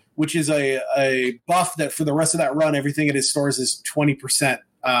card, which is a buff that for the rest of that run, everything at his stores is 20%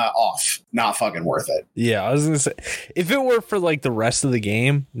 off. Not fucking worth it. Yeah, I was gonna say, if it were for like the rest of the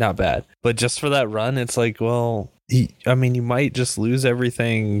game, not bad. But just for that run, it's like, well, you might just lose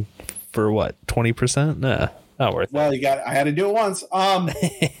everything for what, 20%? Nah. Not worth well, it. I had to do it once.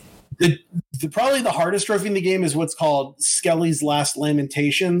 Probably the hardest trophy in the game is what's called Skelly's Last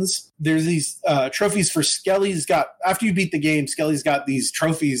Lamentations. There's these trophies for Skelly's got, after you beat the game, Skelly's got these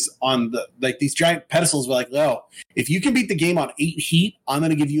trophies on these giant pedestals. We're like, oh, if you can beat the game on 8 heat, I'm going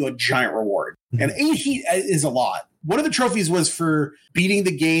to give you a giant reward. Mm-hmm. And 8 heat is a lot. One of the trophies was for beating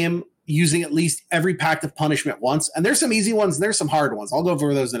the game using at least every pact of punishment once. And there's some easy ones and there's some hard ones. I'll go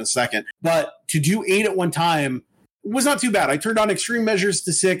over those in a second. But to do 8 at one time was not too bad. I turned on extreme measures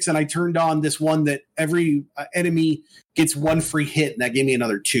to 6 and I turned on this one that every enemy gets 1 free hit. And that gave me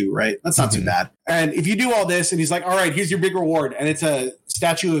another 2, right? That's not too bad. And if you do all this and he's like, all right, here's your big reward. And it's a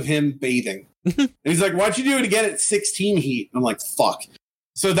statue of him bathing. And he's like, why'd you do it again at 16 heat? And I'm like, fuck.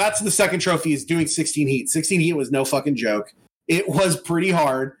 So that's the second trophy, is doing 16 heat. 16 heat was no fucking joke. It was pretty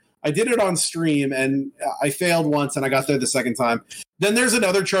hard. I did it on stream and I failed once and I got there the second time. Then there's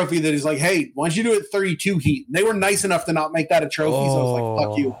another trophy that is like, hey, why don't you do it 32 heat? And they were nice enough to not make that a trophy. So I was like,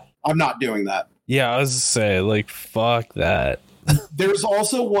 fuck you. I'm not doing that. Yeah, I was going to say, like, fuck that. There's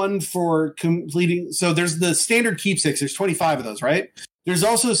also one for completing. So there's the standard keepsakes. There's 25 of those, right? There's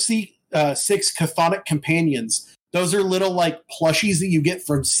also 6 chthonic companions. Those are little like plushies that you get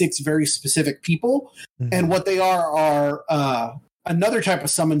from 6 very specific people. Mm-hmm. And what they are another type of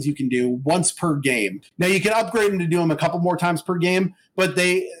summons you can do once per game. Now you can upgrade them to do them a couple more times per game, but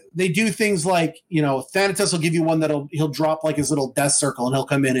they do things like, Thanatos will give you one he'll drop like his little death circle and he'll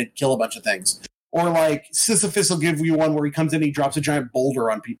come in and kill a bunch of things. Or like Sisyphus will give you one where he comes in and he drops a giant boulder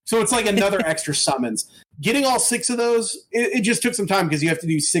on people. So it's like another extra summons. Getting all 6 of those, it just took some time because you have to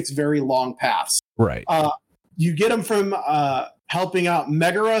do 6 very long paths. Right. You get them from helping out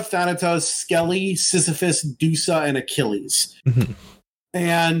Megara, Thanatos, Skelly, Sisyphus, Dusa, and Achilles. Mm-hmm.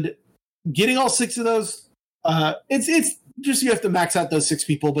 And getting all 6 of those, it's just you have to max out those 6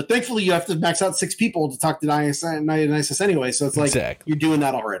 people. But thankfully, you have to max out 6 people to talk to Dionysus anyway. So it's like You're doing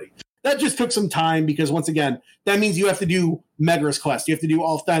that already. That just took some time because, once again, that means you have to do Megara's quest. You have to do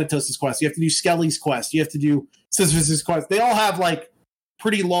all of Thanatos' quest. You have to do Skelly's quest. You have to do Sisyphus' quest. They all have like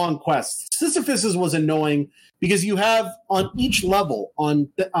pretty long quests. Sisyphus's was annoying because you have on each level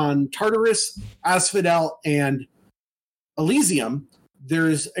on Tartarus, Asphodel, and Elysium,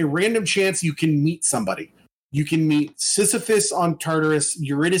 there's a random chance you can meet somebody. You can meet Sisyphus on Tartarus,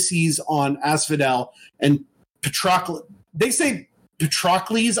 Eurydice on Asphodel, and Patroclus. They say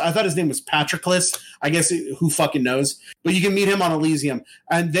Patroclus. I thought his name was Patroclus. I guess who fucking knows? But you can meet him on Elysium,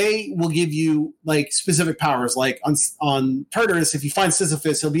 and they will give you like specific powers. Like on Tartarus, if you find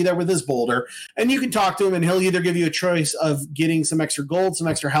Sisyphus, he'll be there with his boulder, and you can talk to him, and he'll either give you a choice of getting some extra gold, some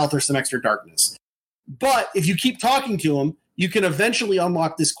extra health, or some extra darkness. But if you keep talking to him, you can eventually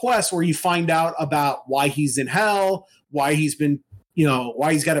unlock this quest where you find out about why he's in hell, why he's been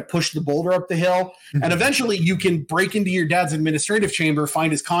why he's got to push the boulder up the hill. And eventually you can break into your dad's administrative chamber,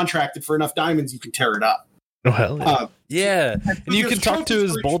 find his contract, and for enough diamonds, you can tear it up. Oh, hell yeah. Yeah. And you can talk to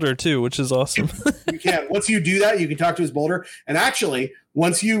his boulder too, which is awesome. You can. Once you do that, you can talk to his boulder. And actually,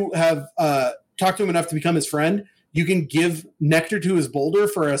 once you have talked to him enough to become his friend, you can give nectar to his boulder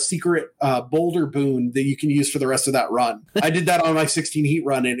for a secret boulder boon that you can use for the rest of that run. I did that on my 16 heat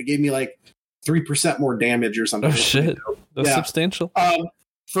run, and it gave me like 3% more damage or something. Oh, shit. That's substantial.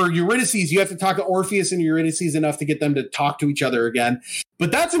 For Eurydice, you have to talk to Orpheus and Eurydice enough to get them to talk to each other again.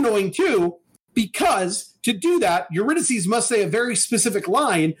 But that's annoying too, because to do that, Eurydice must say a very specific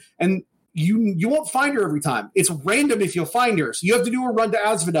line, and you won't find her every time. It's random if you'll find her. So you have to do a run to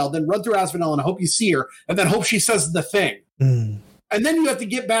Asphodel, then run through Asphodel and hope you see her, and then hope she says the thing. And then you have to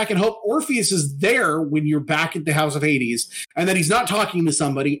get back and hope Orpheus is there when you're back at the House of Hades, and that he's not talking to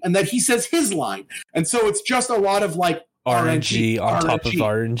somebody, and that he says his line. And so it's just a lot of like RNG on top of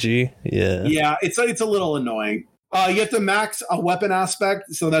RNG. Yeah, it's a little annoying. You have to max a weapon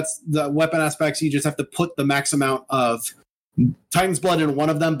aspect. So that's the weapon aspects. You just have to put the max amount of Titan's Blood in one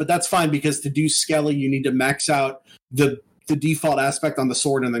of them, but that's fine because to do Skelly, you need to max out the default aspect on the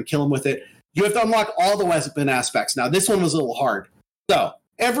sword and then kill him with it. You have to unlock all the weapon aspects. Now, this one was a little hard. So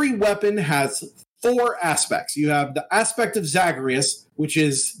every weapon has 4 aspects. You have the aspect of Zagreus, which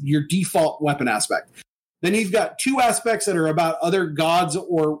is your default weapon aspect. Then you've got 2 aspects that are about other gods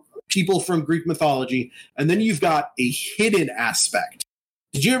or people from Greek mythology. And then you've got a hidden aspect.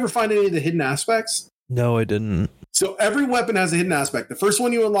 Did you ever find any of the hidden aspects? No, I didn't. So every weapon has a hidden aspect. The first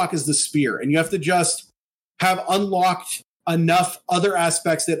one you unlock is the spear, and you have to just have unlocked enough other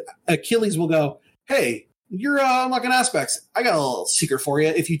aspects that Achilles will go, hey, you're unlocking aspects. I got a little secret for you.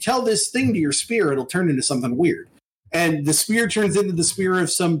 If you tell this thing to your spear, it'll turn into something weird. And the spear turns into the spear of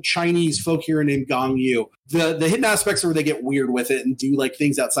some Chinese folk hero named Gong Yu. The hidden aspects are where they get weird with it and do like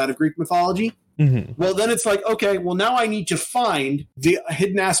things outside of Greek mythology. Well, then it's like, okay, well, now I need to find the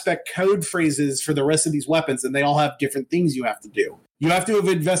hidden aspect code phrases for the rest of these weapons, and they all have different things you have to do. You have to have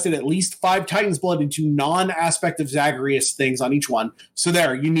invested at least 5 Titan's Blood into non-aspect of Zagreus things on each one. So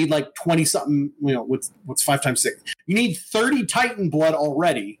there, you need like 20-something, what's 5 times 6? You need 30 Titan Blood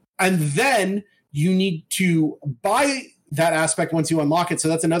already, and then you need to buy that aspect once you unlock it, so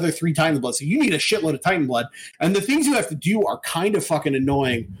that's another 3 Titan's Blood. So you need a shitload of Titan Blood, and the things you have to do are kind of fucking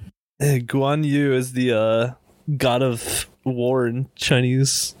annoying. Guan Yu is the god of war in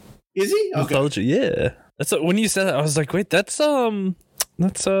Chinese. Is he? Mythology. Yeah. That's when you said that, I was like, wait, that's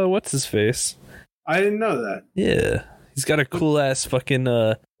what's his face? I didn't know that. Yeah. He's got a cool ass fucking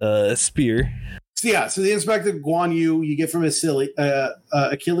spear. So yeah, so the Inspector Guan Yu you get from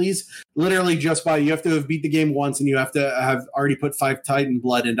Achilles, literally just by, you have to have beat the game once and you have to have already put 5 Titan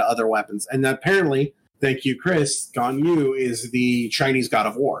Blood into other weapons. And apparently, thank you, Chris, Guan Yu is the Chinese god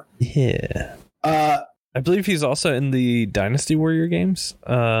of war. Yeah. I believe he's also in the Dynasty Warrior games.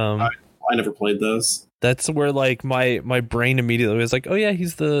 I never played those. That's where like my brain immediately was like, oh yeah,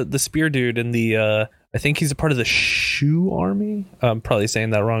 he's the spear dude in the I think he's a part of the Shu army. I'm probably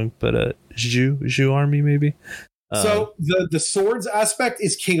saying that wrong, but Zhu army maybe. So the swords aspect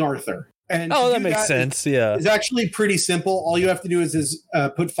is King Arthur. And that makes sense. Yeah, it's actually pretty simple. All you have to do is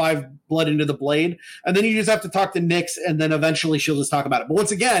put 5 blood into the blade, and then you just have to talk to Nyx, and then eventually she'll just talk about it. But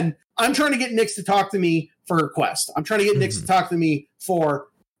once again, I'm trying to get Nyx to talk to me for her quest. I'm trying to get Nyx to talk to me for.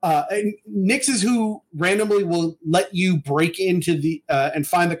 Nyx is who randomly will let you break into the and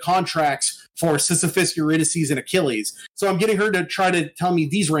find the contracts for Sisyphus, Eurydice, and Achilles. So I'm getting her to try to tell me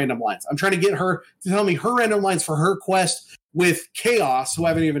these random lines. I'm trying to get her to tell me her random lines for her quest with Chaos, who I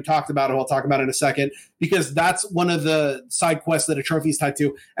haven't even talked about, who I'll talk about in a second, because that's one of the side quests that a trophy is tied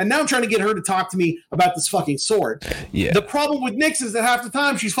to. And now I'm trying to get her to talk to me about this fucking sword. Yeah. The problem with Nyx is that half the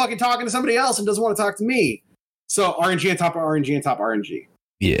time she's fucking talking to somebody else and doesn't want to talk to me. So RNG on top of RNG on top of RNG.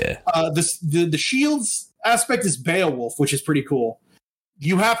 Yeah. The shields aspect is Beowulf, which is pretty cool.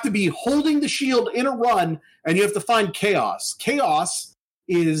 You have to be holding the shield in a run, and you have to find Chaos. Chaos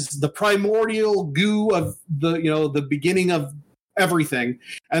is the primordial goo of the beginning of everything.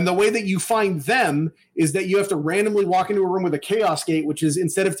 And the way that you find them is that you have to randomly walk into a room with a Chaos gate, which is,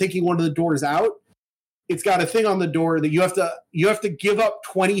 instead of taking one of the doors out, it's got a thing on the door that you have to give up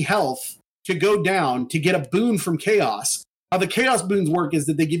 20 health to go down to get a boon from Chaos. How the Chaos boons work is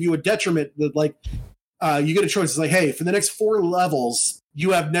that they give you a detriment that, like, you get a choice. It's like, hey, for the next 4 levels,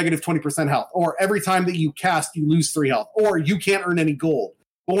 you have negative 20% health. Or every time that you cast, you lose 3 health. Or you can't earn any gold.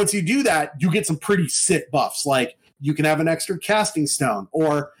 But once you do that, you get some pretty sick buffs. Like, you can have an extra casting stone.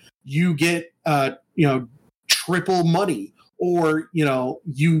 Or you get, triple money. or, you know,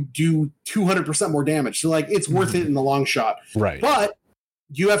 you do 200% more damage. So like it's worth it in the long shot. Right. But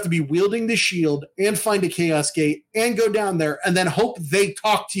you have to be wielding the shield and find a chaos gate and go down there and then hope they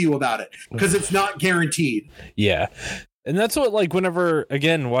talk to you about it, because it's not guaranteed. Yeah. And that's what, like, whenever,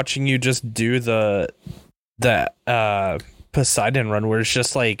 again, watching you just do the Poseidon run, where it's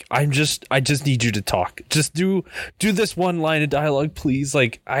just like, I just need you to talk. Just do this one line of dialogue, please.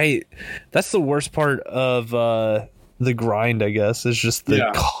 Like, that's the worst part of the grind, I guess, is just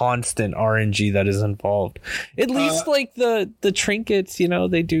the constant RNG that is involved. At least like the trinkets, you know,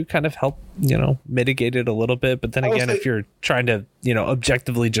 they do kind of help, you know, mitigate it a little bit. But then again, if you're trying to, you know,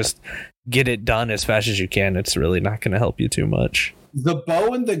 objectively just get it done as fast as you can, it's really not going to help you too much. The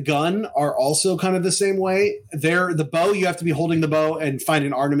bow and the gun are also kind of the same way. The bow, you have to be holding the bow and find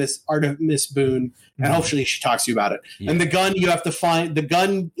an Artemis boon, and hopefully she talks to you about it. Yeah. And the gun, you have to find, the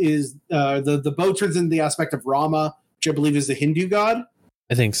gun is the bow turns into the aspect of Rama, which I believe is the Hindu god.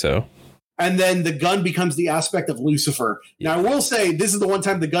 I think so. And then the gun becomes the aspect of Lucifer. Now, I will say this is the one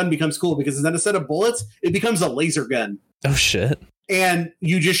time the gun becomes cool, because instead of a set of bullets, it becomes a laser gun. Oh shit. And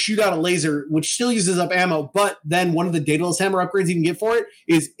you just shoot out a laser, which still uses up ammo, but then one of the Daedalus hammer upgrades you can get for it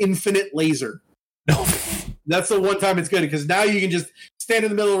is infinite laser. That's the one time it's good, because now you can just stand in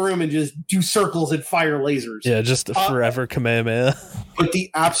the middle of the room and just do circles and fire lasers. Yeah, just forever Kamehameha. But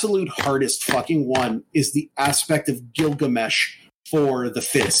the absolute hardest fucking one is the aspect of Gilgamesh for the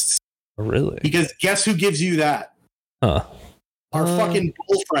fists. Really? Because guess who gives you that? Huh. Our fucking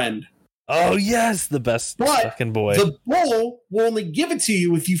bull friend. Oh, yes, the best fucking boy. The bull will only give it to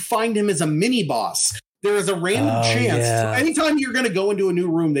you if you find him as a mini boss. There is a random chance. So anytime you're going to go into a new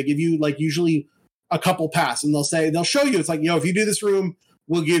room, they give you like usually a couple pass, and they'll show you, it's like, if you do this room,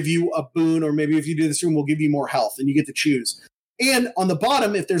 we'll give you a boon, or maybe if you do this room, we'll give you more health, and you get to choose. And on the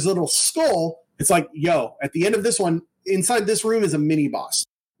bottom, if there's a little skull, it's like, at the end of this one, inside this room is a mini boss.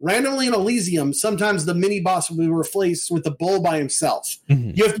 Randomly in Elysium, sometimes the mini boss will be replaced with the bull by himself.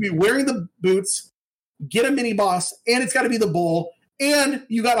 Mm-hmm. You have to be wearing the boots, get a mini boss, and it's got to be the bull, and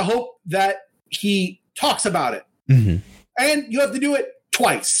you got to hope that he talks about it. Mm-hmm. And you have to do it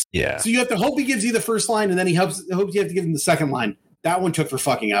twice. Yeah. So you have to hope he gives you the first line, and then hopes you have to give him the second line. That one took for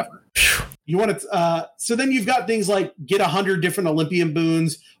fucking ever. You want to, so then you've got things like get 100 different Olympian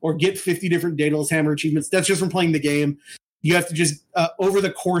boons or get 50 different Daedalus Hammer achievements. That's just from playing the game. You have to just, over the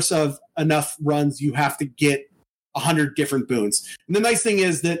course of enough runs, you have to get 100 different boons. And the nice thing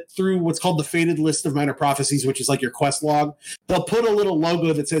is that through what's called the Fated List of Minor Prophecies, which is like your quest log, they'll put a little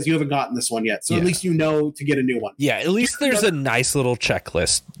logo that says you haven't gotten this one yet. So at least you know to get a new one. Yeah, at least there's a nice little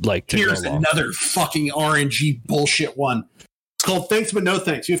checklist. Like, here's another fucking RNG bullshit one. It's called Thanks But No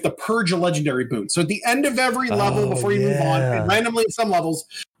Thanks. You have to purge a legendary boon. So at the end of every level, before you move on, and randomly at some levels,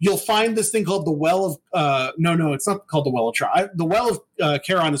 you'll find this thing called the Well of... no, it's not called the Well of the Well of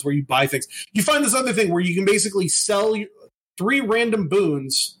Charon is where you buy things. You find this other thing where you can basically sell 3 random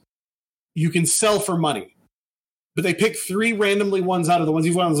boons you can sell for money. But they pick 3 randomly ones out of the ones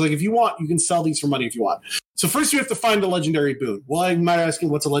you've won. It's like, if you want, you can sell these for money if you want. So first you have to find a legendary boon. Well, I might ask you,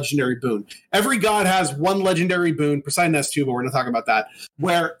 what's a legendary boon? Every god has one legendary boon. Poseidon has 2, but we're going to talk about that.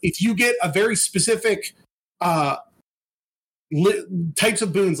 Where if you get a very specific types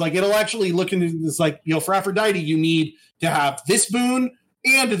of boons, like it'll actually look into this, like, for Aphrodite, you need to have this boon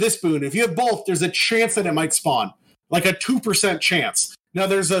and this boon. If you have both, there's a chance that it might spawn, like a 2% chance. Now,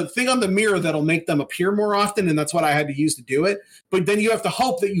 there's a thing on the mirror that'll make them appear more often, and that's what I had to use to do it. But then you have to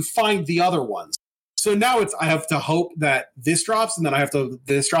hope that you find the other ones. So now I have to hope that this drops, and then I have to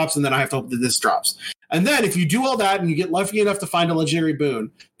this drops, and then I have to hope that this drops. And then if you do all that and you get lucky enough to find a legendary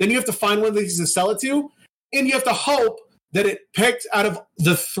boon, then you have to find one of these to sell it to, and you have to hope that it picked out of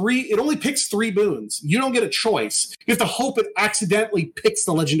the 3, it only picks 3 boons. You don't get a choice. You have to hope it accidentally picks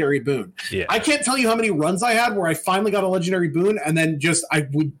the legendary boon. Yeah. I can't tell you how many runs I had where I finally got a legendary boon, and then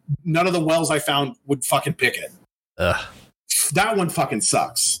none of the wells I found would fucking pick it. Ugh. That one fucking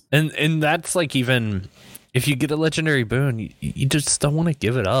sucks. And that's like, even if you get a legendary boon, you just don't want to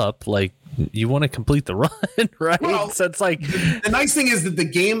give it up. Like, you want to complete the run, right? Well, so it's like, the nice thing is that the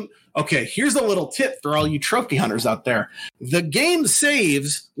game, okay, here's a little tip for all you trophy hunters out there. The game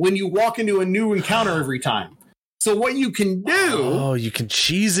saves when you walk into a new encounter every time. So what you can do... you can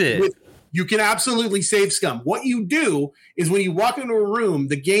cheese it. You can absolutely save scum. What you do is when you walk into a room,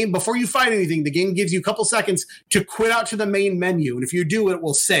 the game, before you find anything, the game gives you a couple seconds to quit out to the main menu. And if you do, it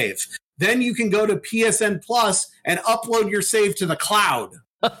will save. Then you can go to PSN Plus and upload your save to the cloud.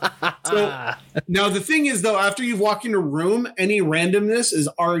 So now the thing is, though, after you've walked into a room, any randomness is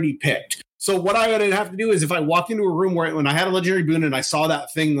already picked. So what I would have to do is if I walked into a room when I had a legendary boon and I saw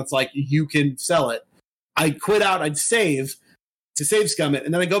that thing that's like, you can sell it, I'd quit out, I'd save, to save scum it,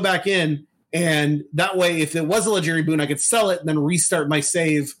 and then I go back in, and that way, if it was a legendary boon, I could sell it and then restart my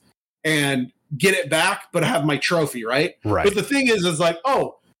save and get it back, but have my trophy, right? Right. But the thing is like,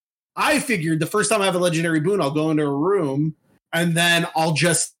 oh, I figured the first time I have a legendary boon, I'll go into a room and then I'll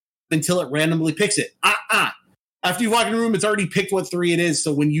just until it randomly picks it. After you walk in a room, it's already picked what 3 it is.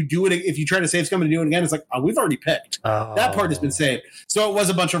 So when you do it, if you try to save scum and do it again, it's like, oh, we've already picked. Oh. That part has been saved. So it was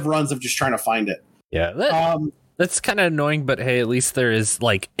a bunch of runs of just trying to find it. Yeah. That's kind of annoying, but hey, at least there is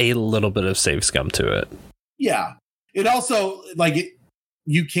like a little bit of save scum to it. Yeah. It also, like,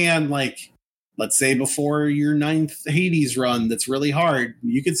 you can, like, let's say before your 9th Hades run that's really hard,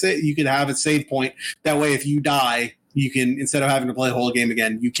 you could have a save point. That way, if you die, you can, instead of having to play the whole game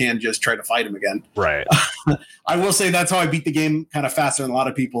again, you can just try to fight him again. Right. I will say that's how I beat the game kind of faster than a lot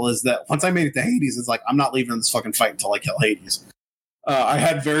of people, is that once I made it to Hades, it's like, I'm not leaving this fucking fight until I kill Hades. I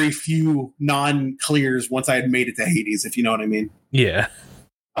had very few non-clears once I had made it to Hades, if you know what I mean. Yeah.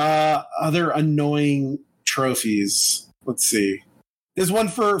 Other annoying trophies. Let's see. There's one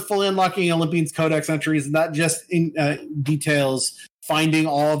for fully unlocking Olympians Codex entries, and that just details finding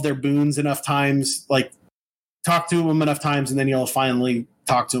all of their boons enough times, like talk to them enough times, and then you'll finally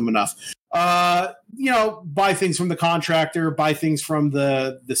talk to them enough. Buy things from the contractor, buy things from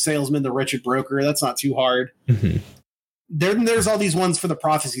the salesman, the wretched broker. That's not too hard. Mm-hmm. There's all these ones for the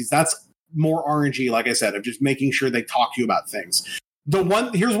prophecies. That's more RNG, like I said, of just making sure they talk to you about things.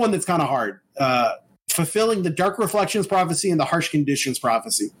 Here's one that's kind of hard. Fulfilling the Dark Reflections prophecy and the Harsh Conditions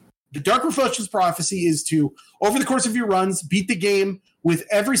prophecy. The Dark Reflections prophecy is to, over the course of your runs, beat the game with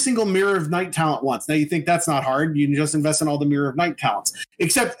every single Mirror of Night talent once. Now, you think that's not hard. You can just invest in all the Mirror of Night talents.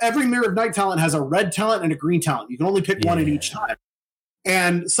 Except every Mirror of Night talent has a red talent and a green talent. You can only pick one at each time.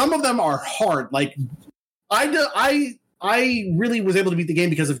 And some of them are hard. Like, I really was able to beat the game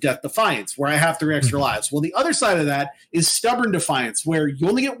because of Death Defiance, where I have 3 extra lives. Well, the other side of that is Stubborn Defiance, where you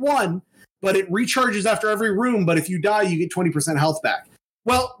only get 1, but it recharges after every room. But if you die, you get 20% health back.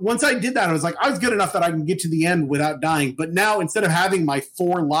 Well, once I did that, I was like, I was good enough that I can get to the end without dying. But now, instead of having my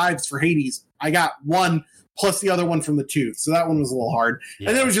 4 lives for Hades, I got 1 plus the other one from the Tooth. So that one was a little hard. Yeah.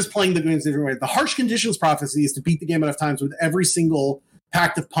 And then it was just playing the games different way. The Harsh Conditions prophecy is to beat the game enough times with every single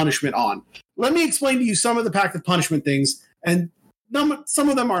Pact of Punishment on. Let me explain to you some of the Pact of Punishment things. And some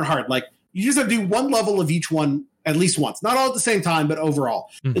of them aren't hard. Like, you just have to do 1 level of each one at least once. Not all at the same time, but overall.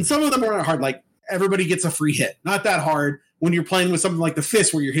 Mm-hmm. And some of them aren't hard. Like, everybody gets a free hit. Not that hard. When you're playing with something like the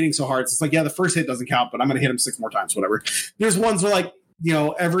Fist, where you're hitting so hard, it's like, yeah, the first hit doesn't count, but I'm going to hit him 6 more times, whatever. There's ones where, like,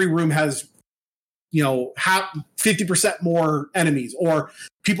 every room has, 50% more enemies, or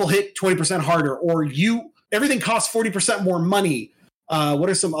people hit 20% harder, or everything costs 40% more money. What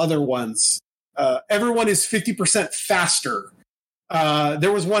are some other ones? Everyone is 50% faster.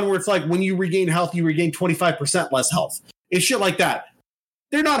 There was one where it's like, when you regain health, you regain 25% less health. It's shit like that.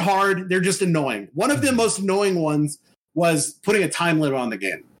 They're not hard. They're just annoying. One of the most annoying ones was putting a time limit on the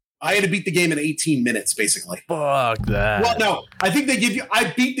game. I had to beat the game in 18 minutes, basically. Fuck that. Well, no, I think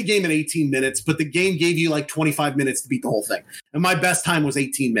I beat the game in 18 minutes, but the game gave you like 25 minutes to beat the whole thing. And my best time was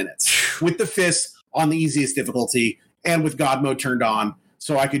 18 minutes with the Fist on the easiest difficulty and with God mode turned on.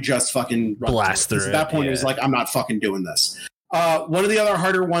 So I could just fucking blast through it. At that point, it was like, I'm not fucking doing this. One of the other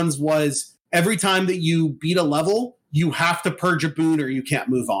harder ones was every time that you beat a level, you have to purge a boon or you can't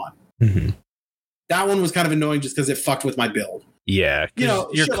move on. Mm-hmm. That one was kind of annoying just because it fucked with my build. Yeah,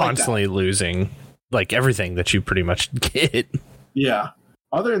 you're constantly losing like everything that you pretty much get. Yeah.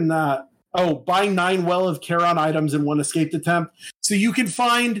 Other than that, buy 9 Well of Charon items and 1 escaped attempt. So you can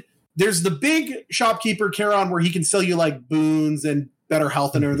find, there's the big shopkeeper Charon where he can sell you like boons and better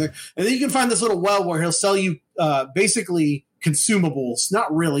health and everything. And then you can find this little well where he'll sell you basically consumables.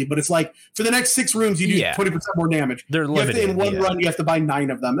 Not really, but it's like for the next 6 rooms, you do 20% more damage. They're limited. In one run, you have to buy 9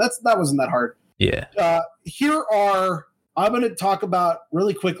 of them. That wasn't that hard. Yeah. I'm going to talk about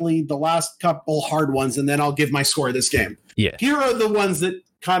really quickly the last couple hard ones, and then I'll give my score of this game. Yeah. Here are the ones that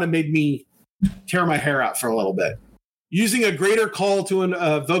kind of made me tear my hair out for a little bit. Using a greater call to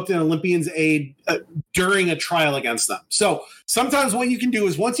evoke an Olympian's aid during a trial against them. So sometimes what you can do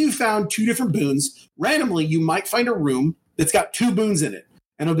is once you've found 2 different boons, randomly you might find a room that's got 2 boons in it.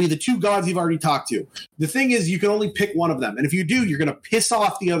 And it'll be the 2 gods you've already talked to. The thing is, you can only pick one of them. And if you do, you're going to piss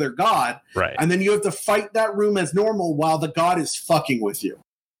off the other god. Right. And then you have to fight that room as normal while the god is fucking with you.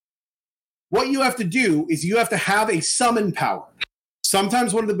 What you have to do is you have to have a summon power.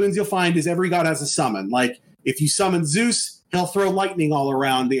 Sometimes one of the boons you'll find is every god has a summon. Like, if you summon Zeus, he'll throw lightning all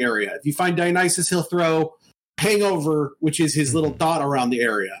around the area. If you find Dionysus, he'll throw Hangover, which is his little dot around the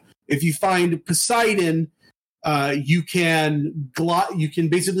area. If you find Poseidon, you can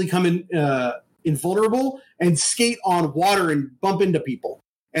basically come in invulnerable and skate on water and bump into people.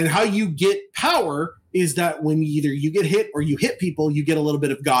 And how you get power is that when either you get hit or you hit people, you get a little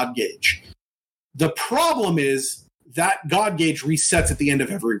bit of God gauge. The problem is that God gauge resets at the end of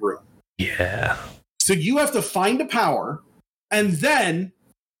every room. Yeah. So you have to find a power and then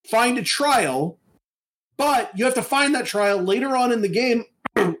find a trial, but you have to find that trial later on in the game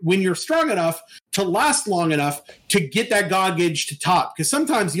when you're strong enough to last long enough to get that God gauge to top. Because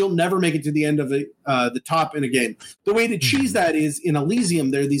sometimes you'll never make it to the end of the top in a game. The way to cheese that is in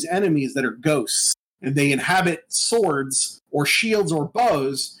Elysium, there are these enemies that are ghosts, and they inhabit swords or shields or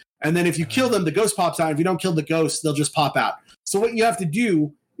bows. And then if you kill them, the ghost pops out. If you don't kill the ghost, they'll just pop out. So what you have to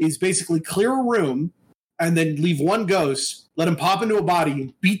do is basically clear a room and then leave one ghost, let him pop into a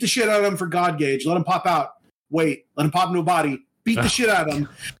body, beat the shit out of him for God gauge, let him pop out, wait, let him pop into a body, beat the shit out of him.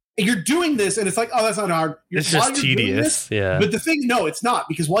 And you're doing this, and it's like, oh, that's not hard. It's just tedious. Yeah. But the thing, no, it's not.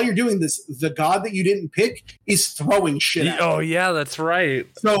 Because while you're doing this, the god that you didn't pick is throwing shit at you. Oh, yeah, that's right.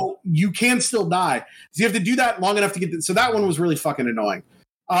 So you can still die. So you have to do that long enough to get... So that one was really fucking annoying.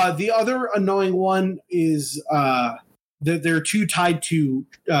 The other annoying one is that there are two tied to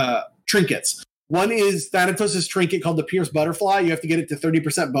trinkets. One is Thanatos' trinket called the Pierce Butterfly. You have to get it to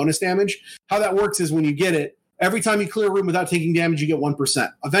 30% bonus damage. How that works is when you get it, every time you clear a room without taking damage, you get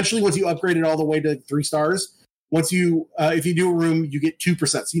 1%. Eventually, once you upgrade it all the way to 3 stars, if you do a room, you get 2%.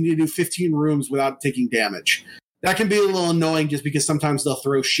 So you need to do 15 rooms without taking damage. That can be a little annoying just because sometimes they'll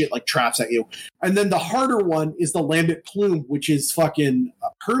throw shit like traps at you. And then the harder one is the Lambent Plume, which is fucking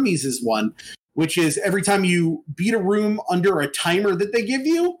Hermes' one, which is every time you beat a room under a timer that they give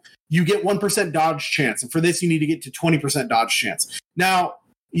you, you get 1% dodge chance. And for this, you need to get to 20% dodge chance. Now,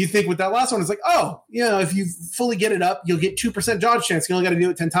 you think with that last one, it's like, oh, if you fully get it up, you'll get 2% dodge chance. You only got to do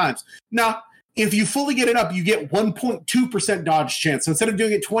it 10 times. Now, if you fully get it up, you get 1.2% dodge chance. So instead of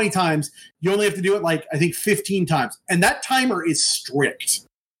doing it 20 times, you only have to do it, I think 15 times. And that timer is strict.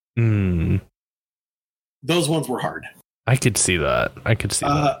 Those ones were hard. I could see that.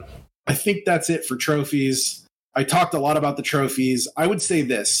 I think that's it for trophies. I talked a lot about the trophies. I would say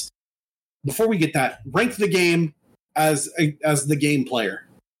this. Before we get that, rank the game as the game player.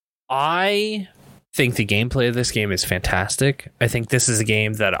 I think the gameplay of this game is fantastic. I think this is a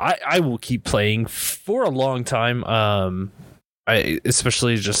game that I will keep playing for a long time. I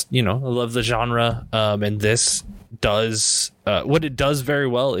especially just, I love the genre. And this does what it does very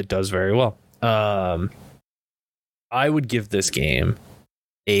well. It does very well. I would give this game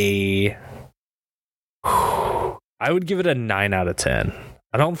I would give it a 9 out of 10.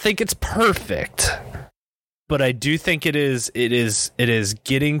 I don't think it's perfect, but I do think it is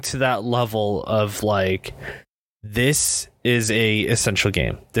getting to that level of this is a essential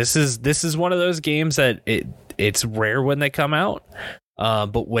game. This is one of those games that it's rare when they come out.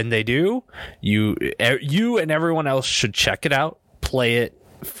 But when they do, you and everyone else should check it out, play it,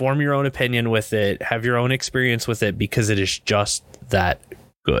 form your own opinion with it, have your own experience with it, because it is just that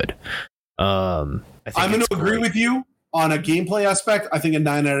good. I'm going to agree with you on a gameplay aspect. I think a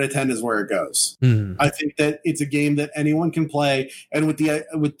 9 out of 10 is where it goes. I think that it's a game that anyone can play, and with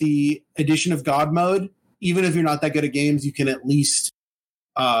the addition of God mode, even if you're not that good at games, you can at least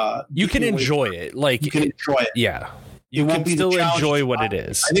you can enjoy it. You can enjoy it. Yeah, you can still enjoy what it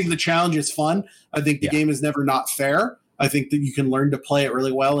is. I think the challenge is fun. I think the game is never not fair. I think that you can learn to play it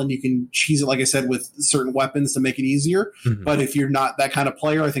really well, and you can cheese it, like I said, with certain weapons to make it easier. But if you're not that kind of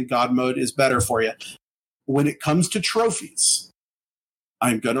player, I think God mode is better for you. When it comes to trophies,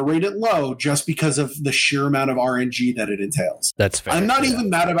 I'm going to rate it low just because of the sheer amount of RNG that it entails. That's fair. I'm not even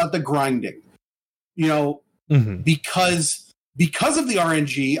mad about the grinding, because of the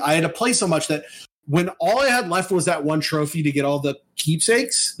RNG, I had to play so much that when all I had left was that one trophy to get all the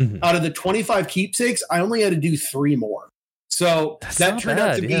keepsakes, out of the 25 keepsakes, I only had to do 3 more. So that turned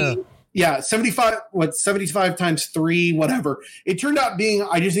out to be 75 times 3, whatever. It turned out being,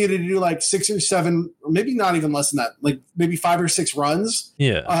 I just needed to do 6 or 7, or maybe not even less than that, maybe 5 or 6 runs.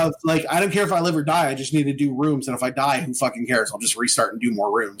 Yeah. I don't care if I live or die. I just need to do rooms. And if I die, who fucking cares? I'll just restart and do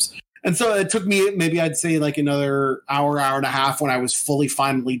more rooms. And so it took me, maybe I'd say another hour and a half when I was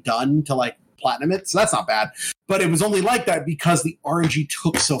finally done to platinum it. So that's not bad. But it was only like that because the RNG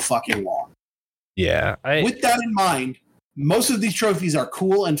took so fucking long. Yeah. With that in mind, most of these trophies are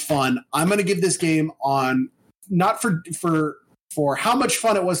cool and fun. I'm going to give this game not for how much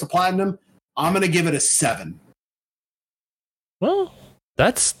fun it was to platinum. I'm going to give it a 7. Well,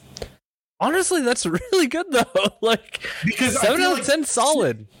 that's really good though. Because 7 out of 10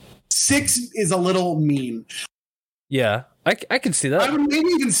 solid. 6 is a little mean. Yeah, I can see that. I would maybe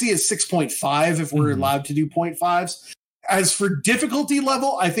even see a 6.5 if we're allowed to do 0.5s. As for difficulty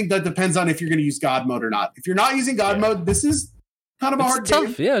level, I think that depends on if you're going to use God mode or not. If you're not using God mode, this is kind of a hard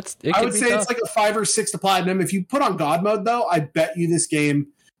tough game. Yeah, I would say tough. It's like a 5 or 6 to platinum. If you put on God mode, though, I bet you this game.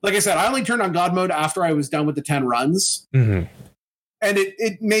 Like I said, I only turned on God mode after I was done with the 10 runs, and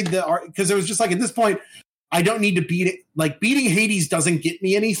it made because it was just like at this point, I don't need to beat it. Like beating Hades doesn't get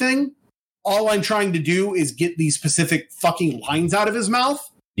me anything. All I'm trying to do is get these specific fucking lines out of his mouth.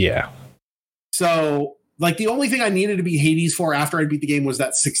 Yeah. So, like, the only thing I needed to beat Hades for after I beat the game was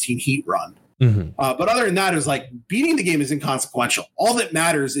that 16 heat run. But other than that, it was like beating the game is inconsequential. All that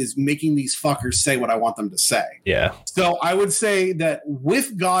matters is making these fuckers say what I want them to say. Yeah. So I would say that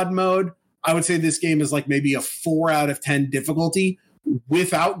with God mode, I would say this game is like maybe a 4 out of 10 difficulty.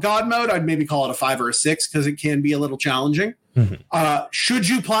 Without God mode, I'd maybe call it a 5 or a 6 because it can be a little challenging. Should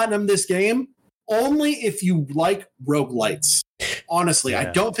you platinum this game? Only if you like roguelites. Honestly, I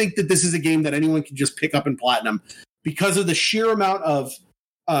don't think that this is a game that anyone can just pick up and platinum because of the sheer amount of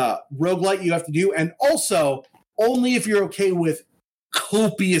roguelite you have to do, and also only if you're okay with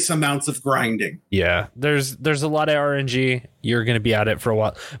copious amounts of grinding. Yeah, there's a lot of RNG. You're going to be at it for a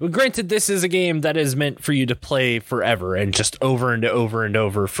while. But granted, this is a game that is meant for you to play forever and just over and over and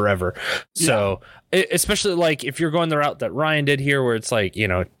over forever. So especially like if you're going the route that Ryan did here, where it's like,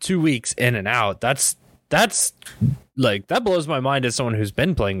 2 weeks in and out, that's like, that blows my mind as someone who's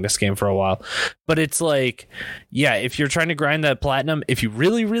been playing this game for a while. But it's like, yeah, if you're trying to grind that platinum, if you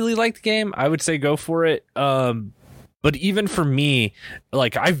really, really like the game, I would say go for it. But even for me,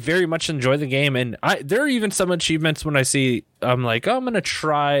 like, I very much enjoy the game, and there are even some achievements when I see, I'm like, oh, I'm gonna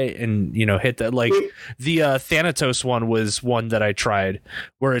try and hit that. Like the Thanatos one was one that I tried,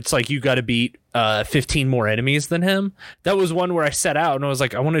 where it's like you got to beat 15 more enemies than him. That was one where I set out and I was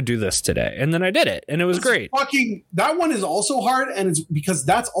like, I want to do this today, and then I did it, and it was great. That one is also hard, and it's because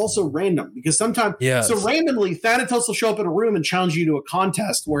that's also random. Because sometimes, so randomly, Thanatos will show up in a room and challenge you to a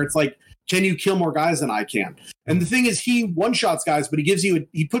contest where it's like, can you kill more guys than I can? And the thing is, he one-shots guys, but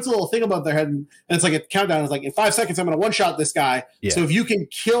he puts a little thing above their head, and it's like a countdown. It's like, in 5 seconds, I'm going to one-shot this guy. Yeah. So if you can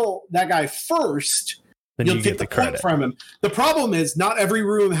kill that guy first, then you'll get the credit from him. The problem is, not every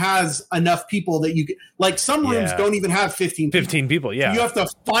room has enough people that you get. Like, some rooms don't even have 15 people. Yeah. You have to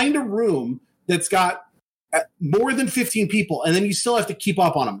find a room that's got more than 15 people, and then you still have to keep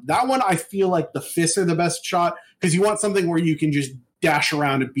up on them. That one, I feel like the fists are the best shot, because you want something where you can just dash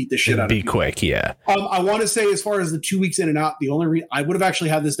around and beat the shit out of people. Be quick, yeah. I want to say, as far as the 2 weeks in and out, the only I would have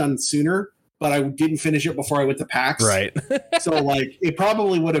actually had this done sooner, but I didn't finish it before I went to PAX. Right. So, like, it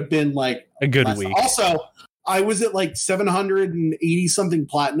probably would have been like a good week. Also, I was at like 780 something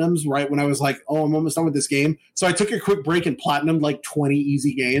platinums right when I was like, oh, I'm almost done with this game. So I took a quick break and platinumed like 20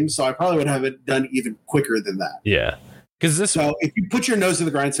 easy games. So I probably would have it done even quicker than that. Yeah. So if you put your nose to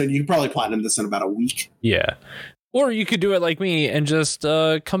the grindstone, you can probably platinum this in about a week. Yeah. Or you could do it like me and just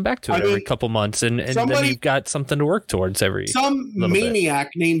come back to it every couple months, and then you've got something to work towards every. Some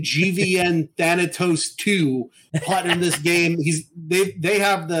maniac named GVN Thanatos 2 platinum this game. They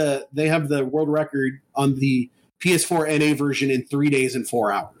have the world record on the PS4 NA version in 3 days and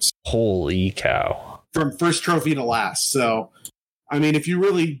 4 hours. Holy cow! From first trophy to last. So, I mean, if you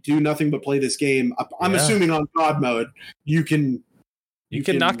really do nothing but play this game, I'm assuming on God mode, you can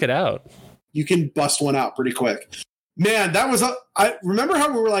knock it out. You can bust one out pretty quick. Man, that was I remember how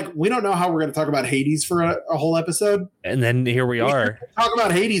we were like, we don't know how we're going to talk about Hades for a whole episode. And then here we are. Talk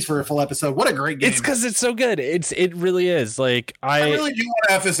about Hades for a full episode. What a great game. It's because it's so good. It really is. Like, I really do want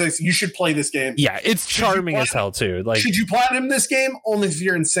to emphasize, you should play this game. Yeah, it's charming as hell too. Like, should you platinum this game? Only if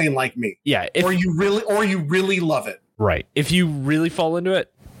you're insane like me. Yeah. Or you really love it. Right. If you really fall into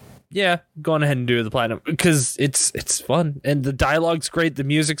it, yeah, go on ahead and do the platinum, because it's fun, and the dialogue's great, the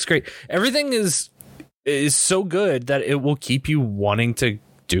music's great, everything is so good that it will keep you wanting to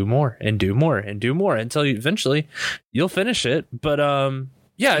do more and do more and do more until eventually you'll finish it. But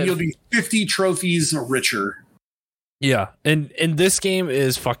yeah, and you'll be 50 trophies richer. Yeah, and this game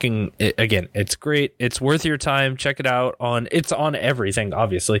is fucking, again, it's great. It's worth your time. Check it out it's on everything,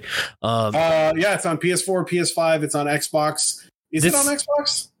 obviously. Yeah, it's on PS4, PS5, it's on Xbox. Is it on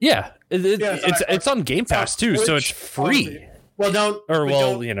Xbox? Yeah, it's on Game Pass too, so it's free. Well,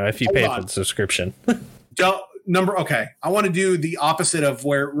 if you pay for the subscription. Okay, I want to do the opposite of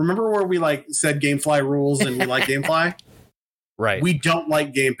remember where we like said GameFly rules and we like GameFly? Right. We don't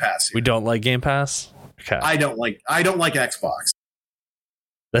like Game Pass here. We don't like Game Pass? Okay. I don't like Xbox.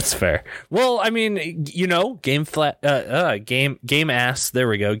 That's fair. Well, I mean, Game Ass. There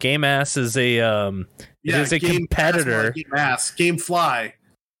we go. Game Ass is a competitor. Game Fly.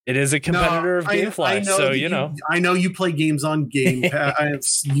 It is a competitor of GameFly, so I know you play games on Game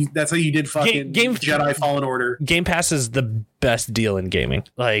Pass. That's how you did fucking Jedi Fallen Order. Game Pass is the best deal in gaming.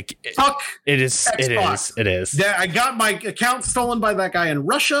 Like, fuck it is. Xbox. It is. Yeah, I got my account stolen by that guy in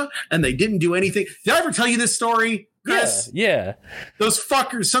Russia, and they didn't do anything. Did I ever tell you this story, Chris? Yeah. Those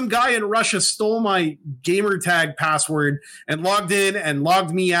fuckers. Some guy in Russia stole my gamer tag password and logged in and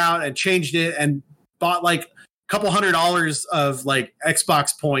logged me out and changed it and bought like couple $100 of like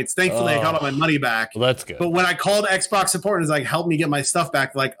Xbox points. Thankfully, I got all my money back. Well, that's good. But when I called Xbox support and was like, help me get my stuff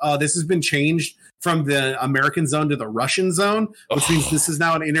back, like, oh, this has been changed from the American zone to the Russian zone, which means this is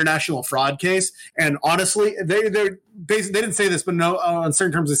now an international fraud case. And honestly, they didn't say this, but no, on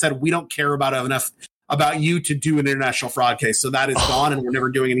certain terms, they said, we don't care enough about you to do an international fraud case. So that is gone and we're never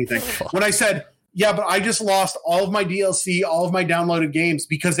doing anything. When I said, yeah, but I just lost all of my DLC, all of my downloaded games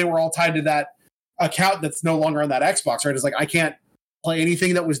because they were all tied to that account that's no longer on that Xbox, right? It's like I can't play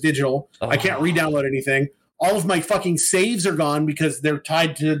anything that was digital. I can't re-download anything. All of my fucking saves are gone because they're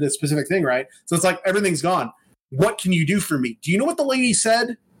tied to the specific thing, right? So it's like everything's gone. What can you do for me? Do you know what the lady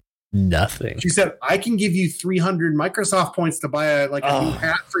said? Nothing. She said, I can give you 300 Microsoft points to buy a new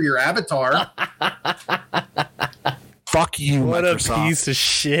hat for your avatar. Fuck you, what Microsoft. A piece of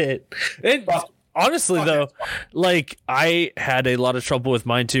shit. Honestly, though, like I had a lot of trouble with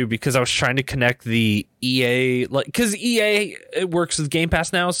mine too because I was trying to connect the EA, like because EA it works with Game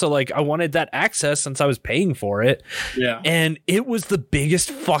Pass now, so like I wanted that access since I was paying for it. Yeah, and it was the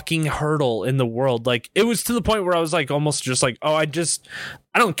biggest fucking hurdle in the world. Like it was to the point where I was like almost just like, oh, I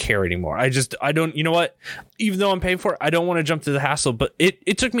don't care anymore. I don't. You know what? Even though I'm paying for it, I don't want to jump through the hassle. But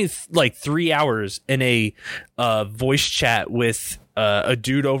it took me like 3 hours in a voice chat with a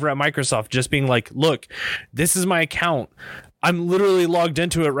dude over at Microsoft just being like, look, this is my account. I'm literally logged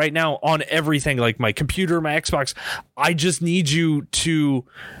into it right now on everything, like my computer, my Xbox. I just need you to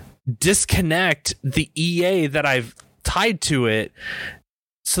disconnect the EA that I've tied to it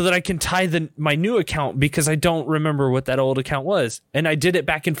so that I can tie my new account because I don't remember what that old account was. And I did it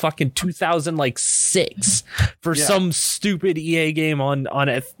back in fucking 2006 for some stupid EA game on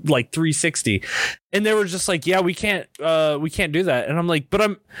like 360. And they were just like, yeah, we can't do that. And I'm like,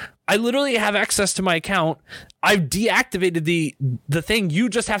 but I literally have access to my account. I've deactivated the thing. You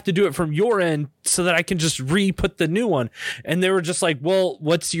just have to do it from your end so that I can just re-put the new one. And they were just like, well,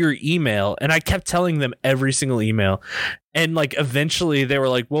 what's your email? And I kept telling them every single email. And like eventually they were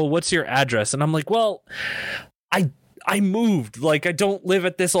like, well, what's your address? And I'm like, well, I moved, like I don't live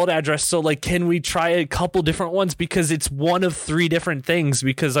at this old address, so like can we try a couple different ones because it's one of 3 different things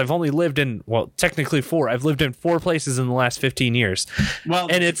because I've only lived in, well, technically 4. I've lived in 4 places in the last 15 years. Well,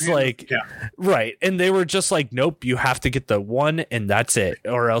 and it's like right, and they were just like, nope, you have to get the one and that's it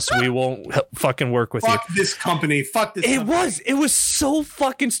or else we won't fucking work with fuck this company. It was so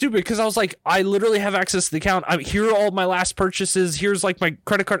fucking stupid because I was like, I literally have access to the account. Here are all my last purchases. Here's like my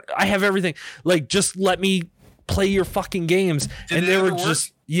credit card. I have everything. Like just let me play your fucking games. And they were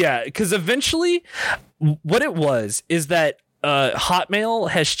just because eventually what it was is that Hotmail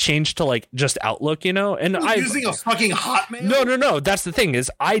has changed to like just Outlook, you know, and I'm using a fucking Hotmail. No. That's the thing is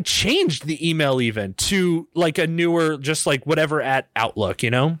I changed the email even to like a newer, just like whatever at Outlook, you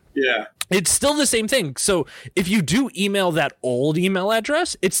know? Yeah. It's still the same thing. So if you do email that old email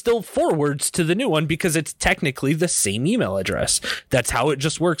address, it still forwards to the new one because it's technically the same email address. That's how it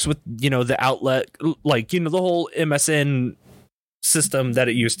just works with, you know, the outlet, like, you know, the whole MSN system that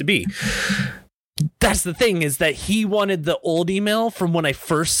it used to be. That's the thing is that he wanted the old email from when I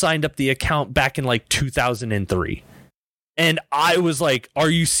first signed up the account back in like 2003. And I was like, are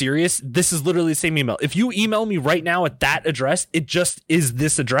you serious? This is literally the same email. If you email me right now at that address, it just is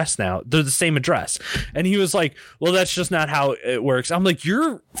this address now. They're the same address. And he was like, well, that's just not how it works. I'm like,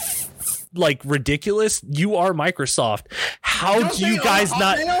 you're like ridiculous. You are Microsoft. How do you guys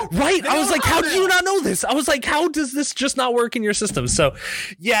not? Right. I was like, how do you not know this? I was like, how does this just not work in your system? So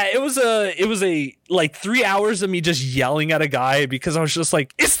yeah, it was a like 3 hours of me just yelling at a guy because I was just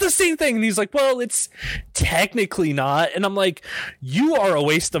like, it's the same thing. And he's like, well, it's technically not. And I'm like, you are a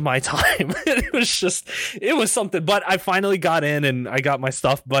waste of my time. It was something, but I finally got in and I got my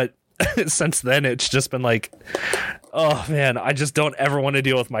stuff. But since then it's just been like, oh man, I just don't ever want to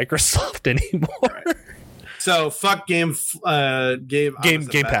deal with Microsoft anymore. Right. So fuck Game Pass. Game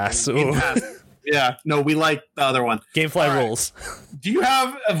Pass. Yeah, no, we like the other one. GameFly rules. Do you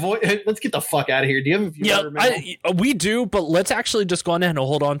have a voice? Let's get the fuck out of here. Do you have a viewer mail? We do, but let's actually just go on ahead and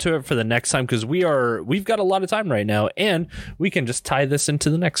hold on to it for the next time because we've got a lot of time right now, and we can just tie this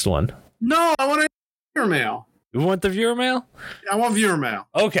into the next one. No, I want viewer mail. You want the viewer mail? I want viewer mail.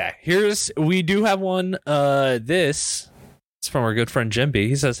 Okay, we do have one. This It's from our good friend Jim B.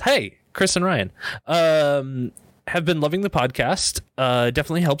 He says, "Hey, Chris and Ryan, have been loving the podcast.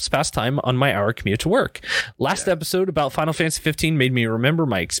 Definitely helps pass time on my hour commute to work. Last episode about Final Fantasy 15 made me remember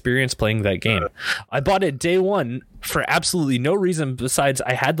my experience playing that game. I bought it day one for absolutely no reason besides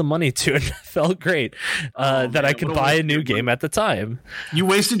I had the money to and felt great that I could buy a new game at the time." You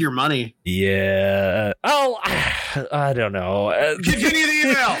wasted your money. Yeah. Oh, I don't know. Continue the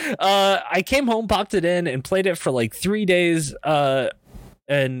email. I came home, popped it in, and played it for like 3 days.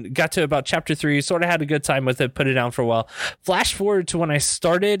 And got to about chapter 3, sort of had a good time with it, put it down for a while. Flash forward to when I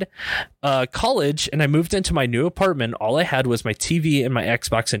started college and I moved into my new apartment. All I had was my TV and my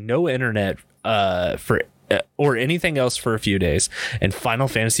Xbox and no internet or anything else for a few days. And Final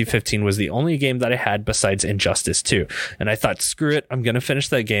Fantasy 15 was the only game that I had besides Injustice 2. And I thought, screw it, I'm going to finish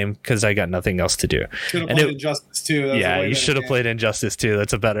that game because I got nothing else to do. Should have played Injustice 2. Yeah, you should have played Injustice 2.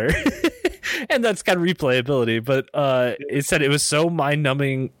 That's a better... And that's kind of replayability, but it said it was so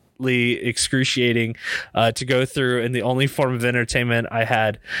mind-numbingly excruciating to go through, and the only form of entertainment I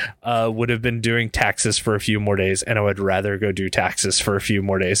had would have been doing taxes for a few more days, and I would rather go do taxes for a few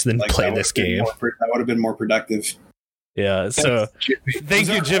more days than play this game. That would have been more productive. Yeah, so thank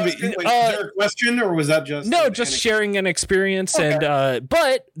you, Jimmy. Was there a question, or was that just... No, just sharing an experience, okay. And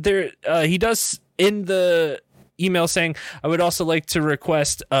but there he does in the... email saying, I would also like to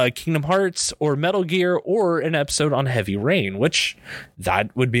request Kingdom Hearts or Metal Gear or an episode on Heavy Rain, which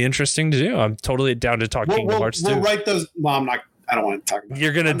that would be interesting to do. I'm totally down to talk Kingdom Hearts too. We'll write those. Well, I don't want to talk about it.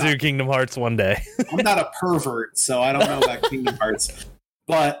 You're going to do Kingdom Hearts one day. I'm not a pervert, so I don't know about Kingdom Hearts.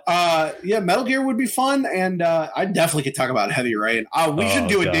 But yeah, Metal Gear would be fun, and I definitely could talk about Heavy Rain. We should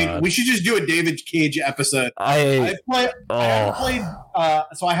do we should just do a David Cage episode. I haven't played.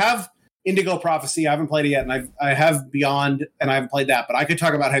 So I have Indigo Prophecy. I haven't played it yet, and I have Beyond, and I haven't played that. But I could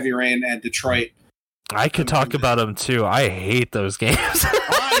talk about Heavy Rain and Detroit. I could talk about them too. I hate those games.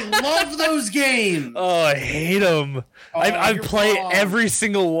 I love those games. Oh, I hate them. I play every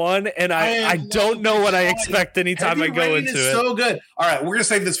single one, and I don't know what I expect anytime Heavy I go Rain into it. So good. All right, we're gonna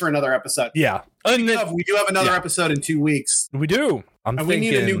save this for another episode. Yeah, we do have another episode in 2 weeks. We do. We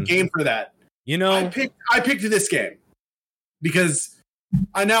need a new game for that. You know, I picked this game because.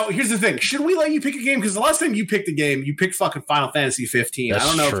 Now, here's the thing. Should we let you pick a game? Because the last time you picked a game, you picked fucking Final Fantasy 15. That's I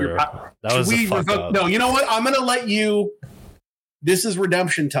don't know true. if you're... That was a fuck up. No, you know what? I'm going to let you... This is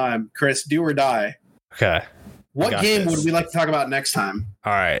redemption time, Chris. Do or die. Okay. What game would we like to talk about next time?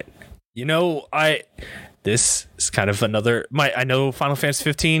 All right. You know, this is kind of another... I know Final Fantasy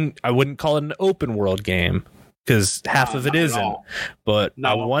 15, I wouldn't call it an open world game because half of it isn't. But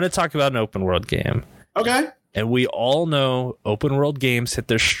I want to talk about an open world game. Okay. And we all know open world games hit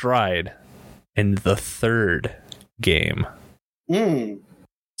their stride in the third game.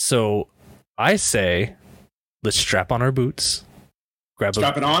 So I say, let's strap on our boots. Grab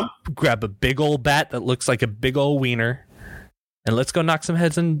a big old bat that looks like a big old wiener. And let's go knock some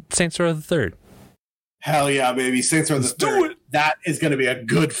heads in Saints Row the Third. Hell yeah, baby. Saints Row the Third. Do it. That is going to be a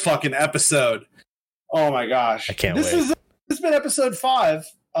good fucking episode. Oh my gosh. I can't wait. This has been episode 5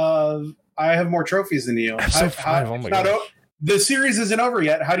 of... I have more trophies than you. Episode 5, oh my gosh. The series isn't over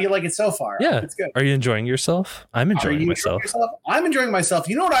yet. How do you like it so far? Yeah. It's good. Are you enjoying yourself? I'm enjoying myself. I'm enjoying myself.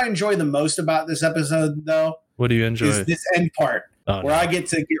 You know what I enjoy the most about this episode, though? What do you enjoy? Is this end part where I get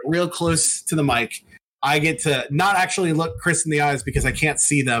to get real close to the mic. I get to not actually look Chris in the eyes because I can't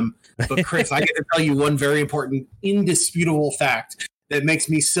see them. But Chris, I get to tell you one very important, indisputable fact that makes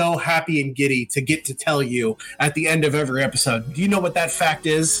me so happy and giddy to get to tell you at the end of every episode. Do you know what that fact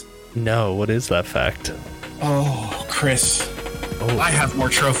is? No, what is that fact? Oh, Chris. Oh. I have more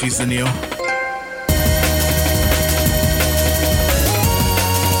trophies than you. Oh,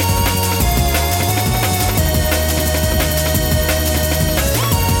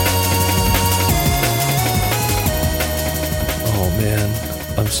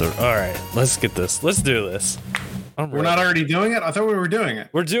 man. I'm so... All right, let's get this. Let's do this. We're not already doing it? I thought we were doing it.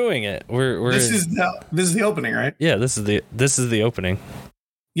 We're doing it. This is the opening, right? Yeah, this is the opening.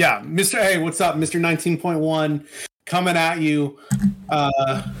 Yeah, Hey, what's up, Mr. 19.1 coming at you.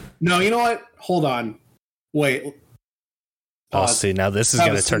 No, you know what? Hold on. Wait. Oh, see, now this is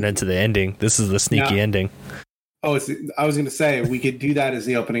going to turn into the ending. This is the sneaky ending. Oh, I was going to say we could do that as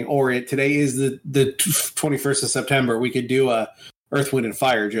the opening, or today is the 21st of September. We could do a Earth, Wind, and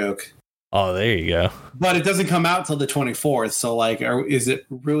Fire joke. Oh, there you go. But it doesn't come out till the 24th. So, like, is it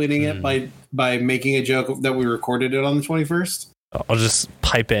ruining it by making a joke that we recorded it on the 21st? I'll just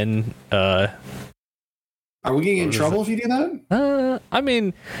pipe in. Are we getting in trouble if you do that? I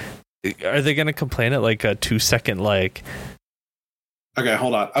mean, are they going to complain at like a 2-second like? Okay,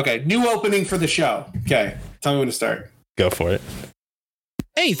 hold on. Okay, new opening for the show. Okay, tell me when to start. Go for it.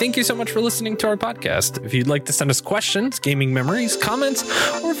 Hey, thank you so much for listening to our podcast. If you'd like to send us questions, gaming memories, comments,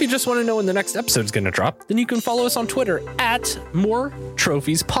 or if you just want to know when the next episode's going to drop, then you can follow us on Twitter at More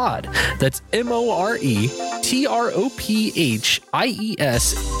Trophies Pod. That's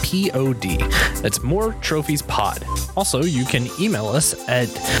MoreTrophiespod. That's More Trophies Pod. Also, you can email us at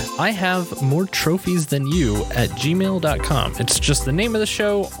ihavemortrophiesthanYou@gmail.com. It's just the name of the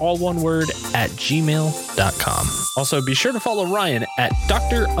show, all one word, @gmail.com. Also, be sure to follow Ryan at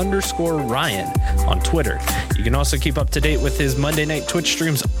Dr._Ryan on Twitter. You can also keep up to date with his Monday night Twitch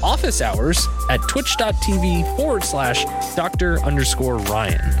streams office hours at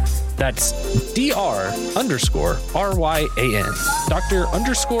twitch.tv/Dr._Ryan. That's Dr._RYAN.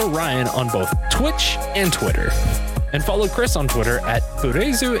 Dr._Ryan on both Twitch and Twitter. And follow Chris on Twitter at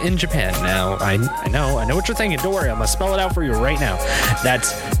Burezu in Japan. Now, I know what you're thinking. Don't worry, I'm going to spell it out for you right now.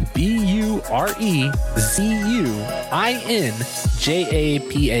 That's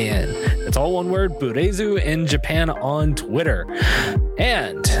BUREZUINJAPAN. That's all one word, Burezu in Japan on Twitter.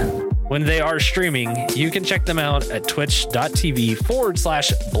 And when they are streaming, you can check them out at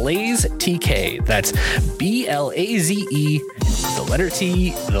twitch.tv/BlazeTK. That's BLAZE, the letter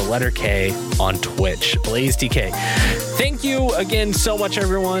T, the letter K on Twitch. BlazeTK. Thank you again so much,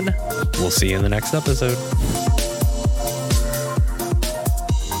 everyone. We'll see you in the next episode.